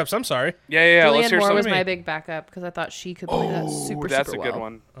do backups. I'm sorry. Yeah. Let's Julianne hear Moore some. was me. my big backup because I thought she could play that super, That's super a good well.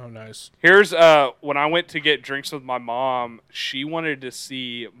 one. Oh, nice. Here's when I went to get drinks with my mom, she wanted to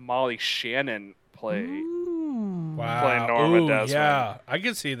see Molly Shannon play. Wow. Norma Ooh, Desmond. yeah, I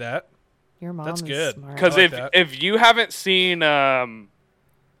could see that. Your mom That's is good. smart. Because I like that. if you haven't seen, I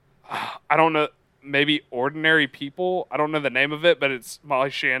don't know, maybe Ordinary People. I don't know the name of it, but it's Molly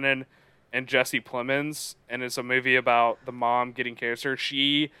Shannon and Jesse Plemons, and it's a movie about the mom getting cancer.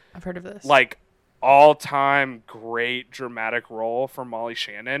 She I've heard of this. like all-time great dramatic role for Molly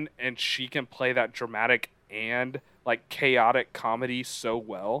Shannon, and she can play that dramatic and like chaotic comedy so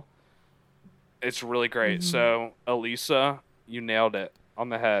well. It's really great. So Elisa, you nailed it on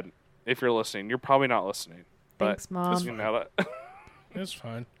the head. If you're listening, you're probably not listening, but Thanks, Mom. you nailed it. It's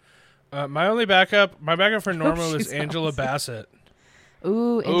fine. My backup for Norma was she's Angela awesome. Bassett.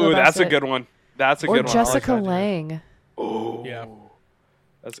 Ooh, Angela Ooh, that's a Bassett. good one. That's a Or good one. Jessica I like that, too. Lang. Ooh, Yeah.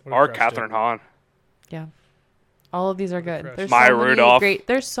 that's Would've or crushed Catherine it. Hahn. Yeah. All of these are good. Fresh. There's Maya so many Rudolph. Great,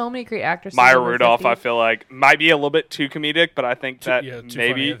 there's so many great actresses. Maya over Rudolph, 50. I feel like might be a little bit too comedic, but I think that yeah, too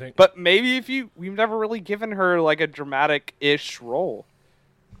maybe, funny, I think. but maybe if we've never really given her like a dramatic-ish role.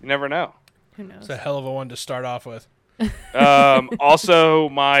 You never know. Who knows? It's a hell of a one to start off with. Also,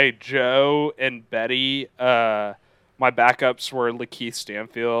 my Joe and Betty, my backups were Lakeith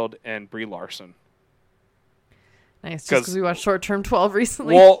Stanfield and Brie Larson. Nice. Just 'cause- because we watched Short Term 12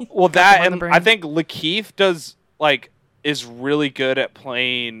 recently. Well, Got that them on the and brain. I think Lakeith is really good at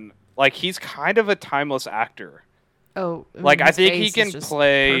playing. Like he's kind of a timeless actor. Oh, I Like mean, I his think he face can is just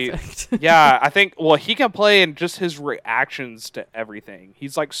play. perfect. Yeah, I think. Well, he can play in just his reactions to everything.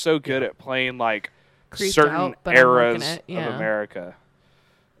 He's like so good at playing like Creeped certain out, but I'm liking eras it, yeah. of America.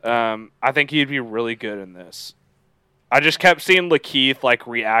 I think he'd be really good in this. I just kept seeing Lakeith like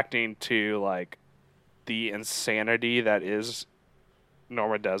reacting to like the insanity that is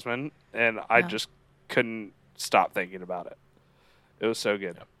Norma Desmond, and I Yeah. just couldn't stop thinking about it. It was so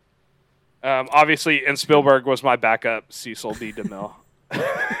good. Obviously, and Spielberg was my backup, Cecil B. DeMille.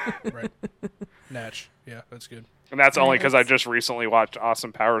 Right. Natch. Yeah, that's good. And that's only because I Nice. just recently watched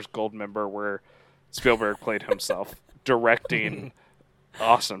Austin Powers Goldmember, where Spielberg played himself directing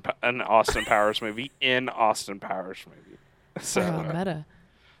an Austin Powers movie in Austin Powers movie. So Wow, meta.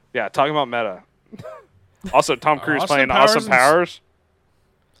 yeah, talking about meta. Also, Tom Cruise Austin playing Powers Austin and- Powers.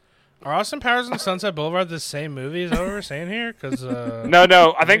 Are Austin Powers and Sunset Boulevard the same movie? Is that what we're saying here? Because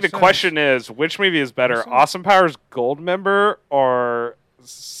No. I think the Makes sense. question is, which movie is better, Makes sense. Austin Powers Goldmember or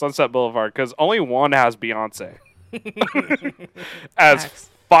Sunset Boulevard? Because only one has Beyonce as Facts.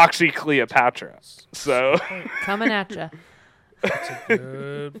 Foxy Cleopatra. So Coming at ya. That's a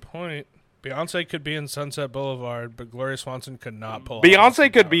good point. Beyonce could be in Sunset Boulevard, but Gloria Swanson could not pull off Beyonce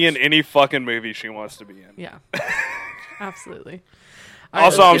Austin could be in Powers. any fucking movie she wants to be in. Yeah. Absolutely.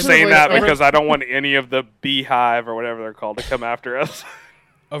 Also, Alright, I'm let's get to saying the that voicemail. because I don't want any of the Beehive or whatever they're called to come after us.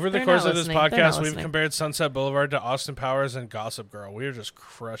 Over the They're course not of this listening. They're not podcast, we've listening. compared Sunset Boulevard to Austin Powers and Gossip Girl. We are just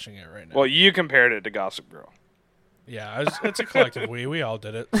crushing it right now. Well, you compared it to Gossip Girl. Yeah, it's a collective we all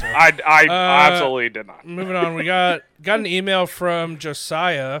did it. So. I absolutely did not. Moving on, we got an email from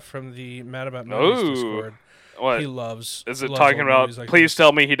Josiah from the Mad About Movies Ooh. Discord. What He loves. is it loves talking old about? movies like Please this.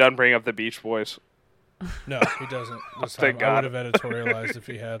 tell me he doesn't bring up the Beach Boys. No, he doesn't. This Thank time. I God. would have editorialized if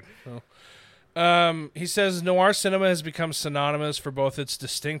he had. So. He says noir cinema has become synonymous for both its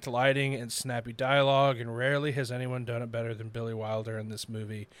distinct lighting and snappy dialogue, and rarely has anyone done it better than Billy Wilder in this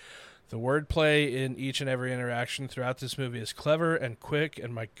movie. The wordplay in each and every interaction throughout this movie is clever and quick,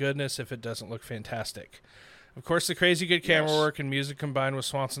 and my goodness, if it doesn't look fantastic. Of course, the crazy good camera Yes. work and music combined with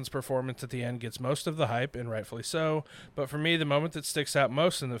Swanson's performance at the end gets most of the hype, and rightfully so. But for me, the moment that sticks out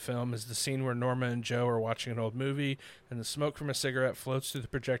most in the film is the scene where Norma and Joe are watching an old movie, and the smoke from a cigarette floats through the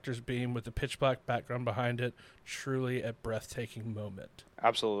projector's beam with the pitch black background behind it. Truly a breathtaking moment.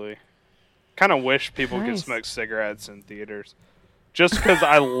 Absolutely. Kind of wish people could Nice. smoke cigarettes in theaters. Just because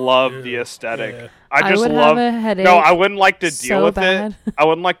I love the Ew. aesthetic. Yeah. I just would love. have a headache. No, I wouldn't like to deal so with bad. it. I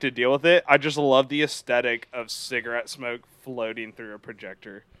wouldn't like to deal with it. I just love the aesthetic of cigarette smoke floating through a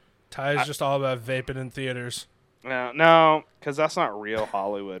projector. Ty is just all about vaping in theaters. No, because that's not real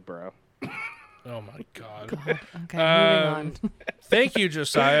Hollywood, bro. Oh my god. Okay, moving on. Thank you,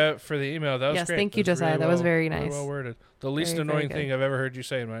 Josiah, for the email. That was Yes, great. thank you, That was Josiah. That was very nice. well worded. The least Very, very annoying good. thing I've ever heard you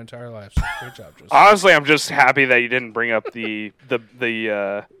say in my entire life. So great job, Josiah. Honestly, I'm just happy that you didn't bring up the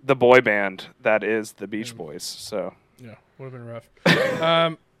boy band that is the Beach Boys. So Yeah, would have been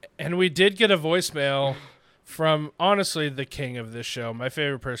rough. And we did get a voicemail from, honestly, the king of this show, my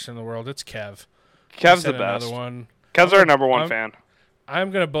favorite person in the world. It's Kev. He Kev's the sent best. Another one. Kev's our number one I'm- fan. I'm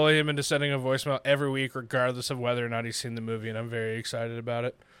going to bully him into sending a voicemail every week, regardless of whether or not he's seen the movie, and I'm very excited about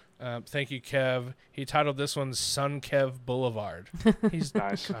it. Thank you, Kev. He titled this one Sun Kev Boulevard. He's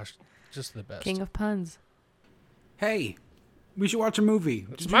Nice. Gosh, just the best. King of puns. Hey, we should watch a movie.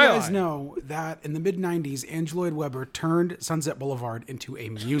 Did you my guys line. know that in the mid-90s, Andrew Lloyd Webber turned Sunset Boulevard into a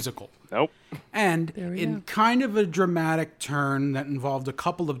musical? Nope. And There we in go. kind of a dramatic turn that involved a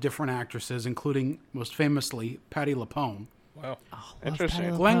couple of different actresses, including, most famously, Patti LuPone. Wow. Love Interesting.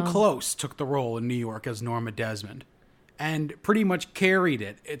 Patti Glenn LuPone. Close took the role in New York as Norma Desmond and pretty much carried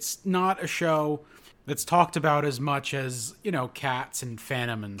it. It's not a show that's talked about as much as, Cats and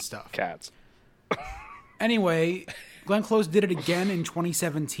Phantom and stuff. Cats. Anyway, Glenn Close did it again in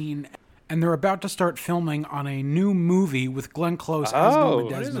 2017, and they're about to start filming on a new movie with Glenn Close as Oh, Norma what is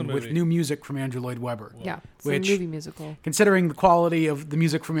the Desmond with movie? new music from Andrew Lloyd Webber. Yeah, it's Which- a movie musical. Considering the quality of the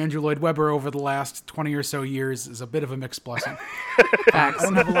music from Andrew Lloyd Webber over the last 20 or so years is a bit of a mixed blessing. I Facts.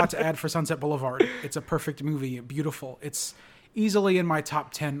 don't have a lot to add for Sunset Boulevard. It's a perfect movie, beautiful. It's easily in my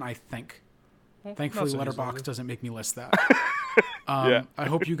top 10, I think. Thankfully, not so Letterboxd easily. doesn't make me list that. Yeah. I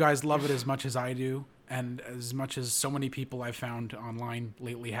hope you guys love it as much as I do, and as much as so many people I've found online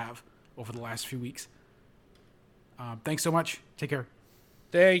lately have over the last few weeks. Thanks so much. Take care.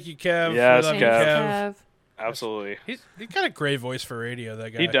 Thank you, Kev. Yes, We love Thanks, you, Kev. Kev. Absolutely. He's got a great voice for radio,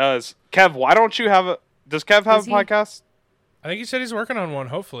 that guy. He does. Kev, why don't you have a... Does Kev have Does a he? podcast? I think he said he's working on one,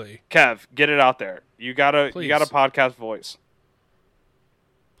 hopefully. Kev, get it out there. You got a Please. podcast voice.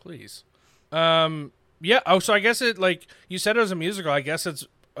 Please. Yeah. Oh, so I guess it, like you said, it was a musical. I guess it's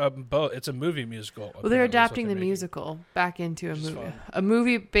both. It's a movie musical. Well, they're apparently, is what adapting the they're making. musical back into a is movie.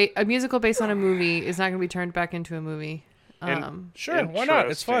 fun. A musical based on a movie is not going to be turned back into a movie. And- Sure, why not?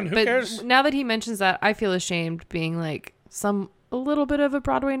 It's fun. Who but cares? now that he mentions that, I feel ashamed being like a little bit of a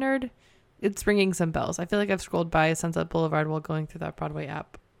Broadway nerd. It's ringing some bells. I feel like I've scrolled by Sunset Boulevard while going through that Broadway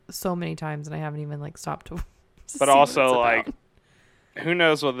app so many times, and I haven't even stopped to. But also, like, who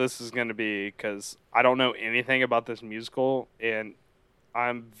knows what this is going to be, because I don't know anything about this musical, and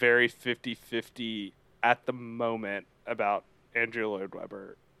I'm very 50-50 at the moment about Andrew Lloyd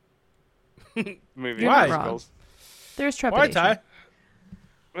Webber movie You're not musicals. there's Why, trepidation. Ty?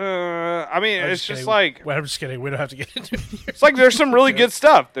 I mean, I'm it's just kidding. like... Well, I'm just kidding. We don't have to get into it here. It's like there's some really good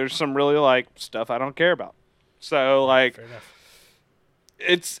stuff. There's some really, like, stuff I don't care about. So, like, Fair enough.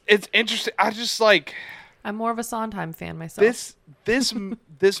 it's interesting. I just, like... I'm more of a Sondheim fan myself.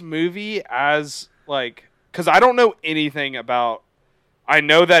 this movie as like, because I don't know anything about. I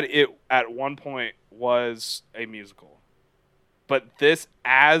know that it at one point was a musical, but this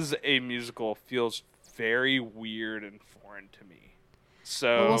as a musical feels very weird and foreign to me.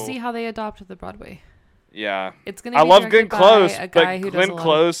 So But we'll see how they adopt the Broadway. yeah, It's gonna. I be love directed Glenn Close, by a guy but who does Glenn a lot of-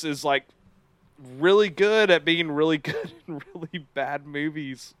 Close is like really good at being really good in really bad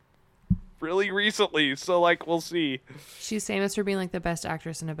movies. Really recently, so like we'll see. She's famous for being like the best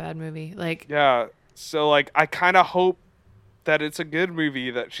actress in a bad movie. Like, Yeah, so like I kind of hope that it's a good movie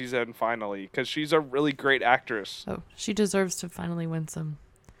that she's in finally, because she's a really great actress. oh, she deserves to finally win some.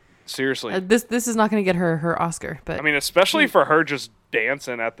 Seriously, This is not going to get her Oscar, but I mean, especially for her just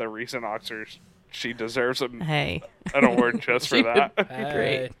dancing at the recent Oscars, she deserves hey, an award just for She that. would be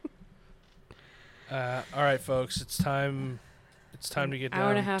great. All right, folks. It's time. It's time to get Hour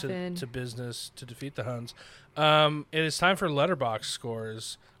and a down half in. to business to defeat the Huns. It is time for letterbox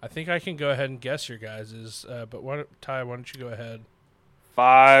scores. I think I can go ahead and guess your guys's. But Ty, why don't you go ahead?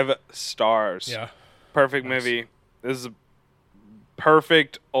 5 stars. Yeah. Perfect Nice. movie. This is a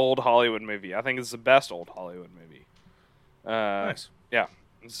perfect old Hollywood movie. I think it's the best old Hollywood movie. Nice. Yeah,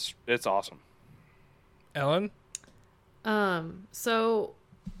 it's awesome. Ellen? So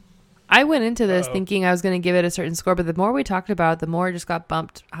I went into this Uh-oh. thinking I was going to give it a certain score, but the more we talked about it, the more it just got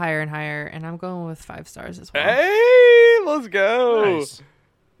bumped higher and higher, and I'm going with 5 stars as well. Hey, let's go. Nice.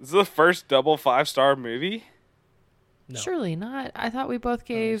 This is the first double 5-star movie. No, Surely not. I thought we both think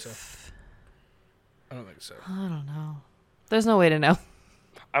gave. so. I don't think so. I don't know. There's no way to know.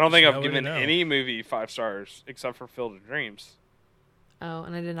 I don't think There's I've no way to given know. any movie 5 stars except for Field of Dreams. Oh,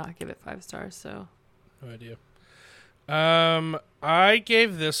 and I did not give it 5 stars, so. No idea. I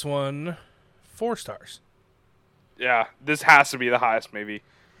gave this one 4 stars. Yeah, this has to be the highest movie.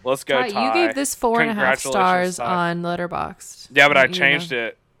 Let's go, Ty, Ty. you gave this 4.5 Congratulations, stars Ty. on Letterboxd. Yeah, but I You know. changed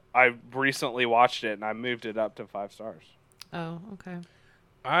it. I recently watched it and I moved it up to 5 stars. Oh, okay.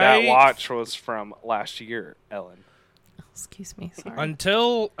 That watch was from last year, Ellen. Excuse me. Sorry.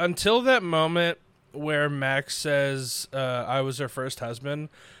 until that moment where Max says I was her first husband,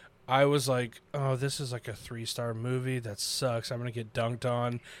 I was like, oh, this is like a 3-star movie. That sucks. I'm gonna get dunked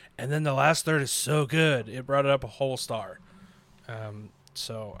on. And then the last third is so good, it brought it up a whole star.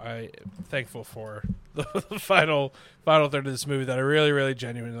 So I'm thankful for the final third of this movie that I really, really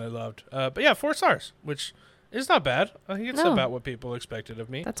genuinely loved. But yeah, 4 stars, which is not bad. I think it's No. about what people expected of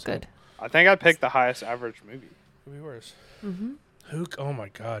me. That's So, good. I think I picked the highest average movie. Could be worse. Mm-hmm. Who? Oh my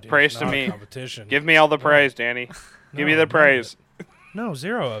God! Praise it's to not a me. Competition. Give me all the praise, Danny. Give me No, the none of praise. No,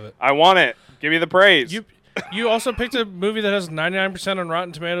 0 of it. I want it. Give me the praise. You also picked a movie that has 99% on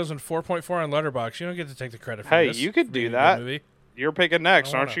Rotten Tomatoes and 4.4 on Letterboxd. You don't get to take the credit for Hey, this. you could for do being a good that. movie. You're picking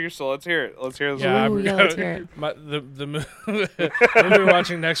next, I aren't wanna- you? So let's hear it. Let's hear this. Yeah, Ooh, I'm yeah, let's hear it. the movie we're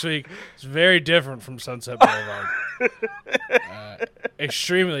watching next week is very different from Sunset Boulevard.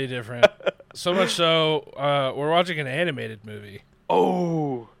 Extremely different. So much so, we're watching an animated movie.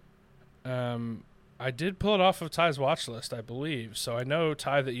 Oh, I did pull it off of Ty's watch list, I believe. So I know,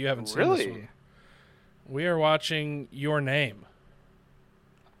 Ty, that you haven't seen this really? one. We are watching Your Name.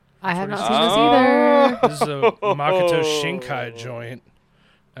 I have not This seen this Oh. either. This is a Makoto Shinkai joint.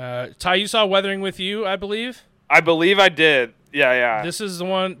 Ty, you saw Weathering with You, I believe. I believe I did. Yeah. This is the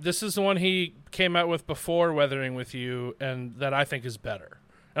one he came out with before Weathering with You, and that I think is better.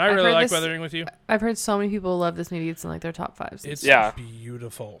 And I I've really heard like this- Weathering with You. I've heard so many people love this movie. It's in like their top 5s. It's Yeah.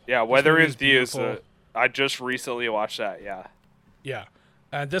 beautiful. Yeah, This Weathering movie is with You is beautiful. I just recently watched that. Yeah. Yeah.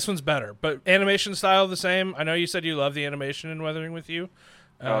 This one's better, but animation style the same. I know you said you love the animation in Weathering with You.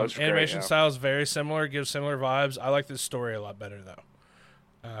 Oh, it's great, animation yeah. style is very similar, gives similar vibes. I like this story a lot better, though.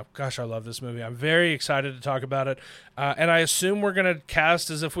 Gosh, I love this movie. I'm very excited to talk about it. And I assume we're going to cast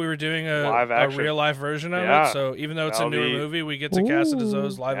as if we were doing Live a action. real-life version of Yeah. it. So even though it's a That'll newer be- movie, we get to cast it as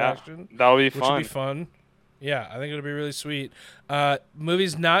those live Yeah. action, That'll be which fun. would be fun. Yeah, I think it'll be really sweet.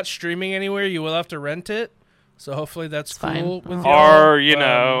 Movie's not streaming anywhere. You will have to rent it. So hopefully that's It's fine. cool with Or,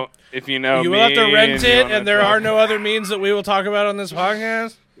 y'all. if you know You me. will have to rent you it, wanna and there talk- are no other means that we will talk about on this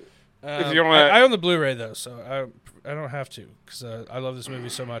podcast. If you wanna- I own the Blu-ray though, so I don't have to because I love this movie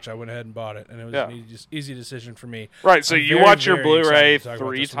so much. I went ahead and bought it, and it was Yeah. an easy decision for me. Right, so I'm you very, watch your very Blu-ray excited to talk about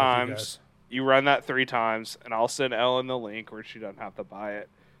 3 this with you times. guys. You run that 3 times, and I'll send Ellen the link where she doesn't have to buy it.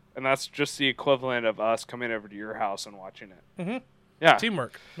 And that's just the equivalent of us coming over to your house and watching it. Mhm. Yeah.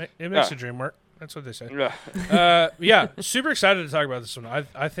 Teamwork. It makes Yeah. the dream work. That's what they say. Yeah. Yeah, super excited to talk about this one.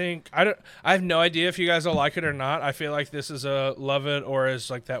 I think I have no idea if you guys will like it or not. I feel like this is a love it or is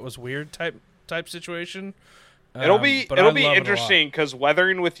like that was weird type situation. It'll be but it'll I be love it a lot. interesting because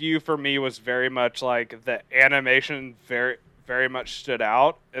Weathering with You for me was very much like the animation very much stood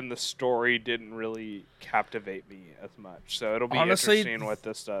out, and the story didn't really captivate me as much. So it'll be Honestly, interesting what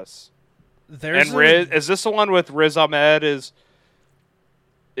this does. There's And Riz, is this the one with Riz Ahmed?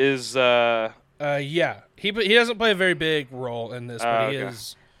 Yeah, he doesn't play a very big role in this, but he Okay.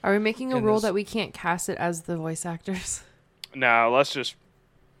 is. Are we making a In rule this- that we can't cast it as the voice actors? No, let's just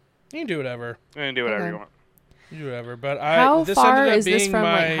You can do whatever. do whatever Okay. you want. You do whatever. But How this far ended up is this being from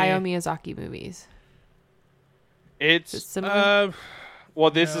my, like Hayao Miyazaki movies? Is it It's similar?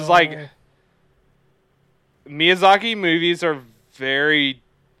 well, this is no. like Miyazaki movies are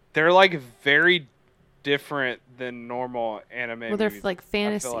they're like very different than normal anime well, they're movies. like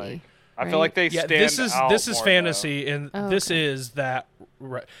fantasy. I feel like they Yeah, stand this is out more, fantasy, and Oh, this okay. is that.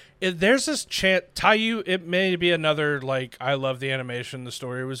 Right, there's this chance. Tayu, it may be another like I love the animation. The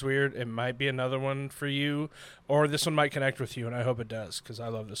story was weird. It might be another one for you, or this one might connect with you, and I hope it does because I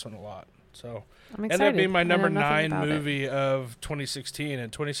love this one a lot. So I'm ended excited. up being my I know number nothing 9 about it. movie of 2016,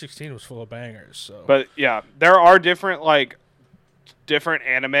 and 2016 was full of bangers. So, But yeah, there are different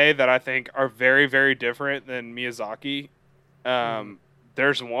anime that I think are very, very different than Miyazaki.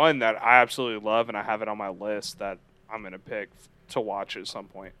 There's one that I absolutely love, and I have it on my list that I'm gonna pick to watch at some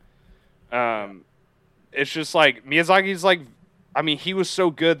point. it's just like Miyazaki's like, I mean, he was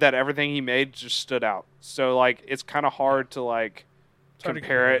so good that everything he made just stood out. So like, it's kind of hard to like hard to compare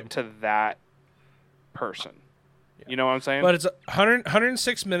compare it to that person. You know what I'm saying? But it's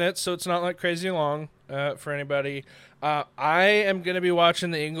 106 minutes, so it's not like crazy long for anybody. I am going to be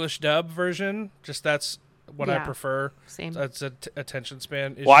watching the English dub version. Just that's what I Yeah. prefer. Same. That's a attention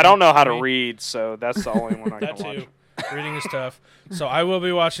span issue Well, I don't know how for to me. read, so that's the only one I That can watch. too. Reading is tough. So I will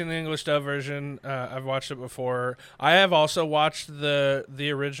be watching the English dub version. I've watched it before. I have also watched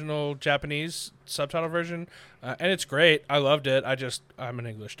the original Japanese subtitle version, and it's great. I loved it. I'm an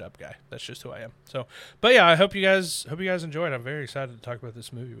English dub guy. That's just who I am. So, but yeah, I hope you guys enjoyed. I'm very excited to talk about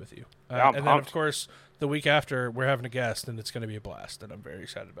this movie with you. Yeah, I'm and then of pumped. course the week after we're having a guest, and it's going to be a blast. And I'm very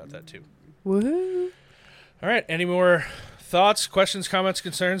excited about that too. Woohoo. All right. Any more thoughts, questions, comments,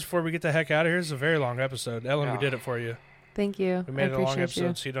 concerns before we get the heck out of here? It's a very long episode. Ellen, we Yeah. did it for you. Thank you. We I made it a long appreciate episode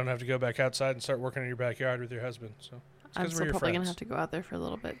you. so you don't have to go back outside and start working in your backyard with your husband. So it's I'm 'cause we're still your probably gonna friends. have to go out there for a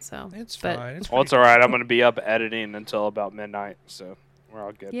little bit. So It's but- fine. It's Well, it's all right. I'm going to be up editing until about midnight, so we're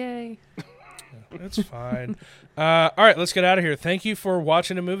all good. Yay. It's fine. All right, let's get out of here. Thank you for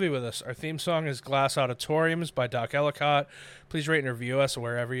watching a movie with us. Our theme song is Glass Auditoriums by Doc Ellicott. Please rate and review us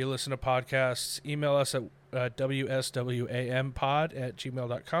wherever you listen to podcasts. Email us at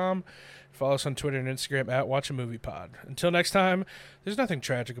wswampod@gmail.com. Follow us on Twitter and Instagram at WatchAMoviePod. Until next time, there's nothing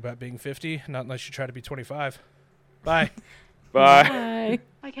tragic about being 50, not unless you try to be 25. Bye. Bye. Bye.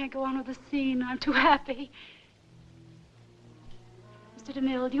 I can't go on with the scene. I'm too happy. Mr.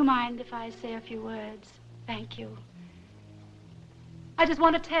 DeMille, do you mind if I say a few words? Thank you. I just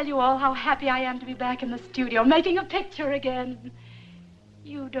want to tell you all how happy I am to be back in the studio, making a picture again.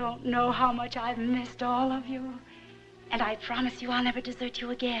 You don't know how much I've missed all of you. And I promise you I'll never desert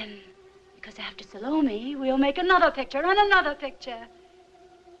you again. Because after Salome, we'll make another picture and another picture.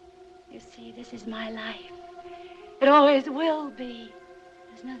 You see, this is my life. It always will be.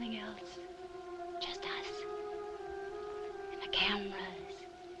 There's nothing else. Just us. And the cameras.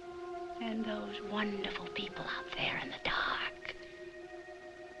 And those wonderful people out there in the dark.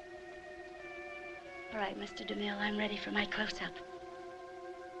 All right, Mr. DeMille, I'm ready for my close-up.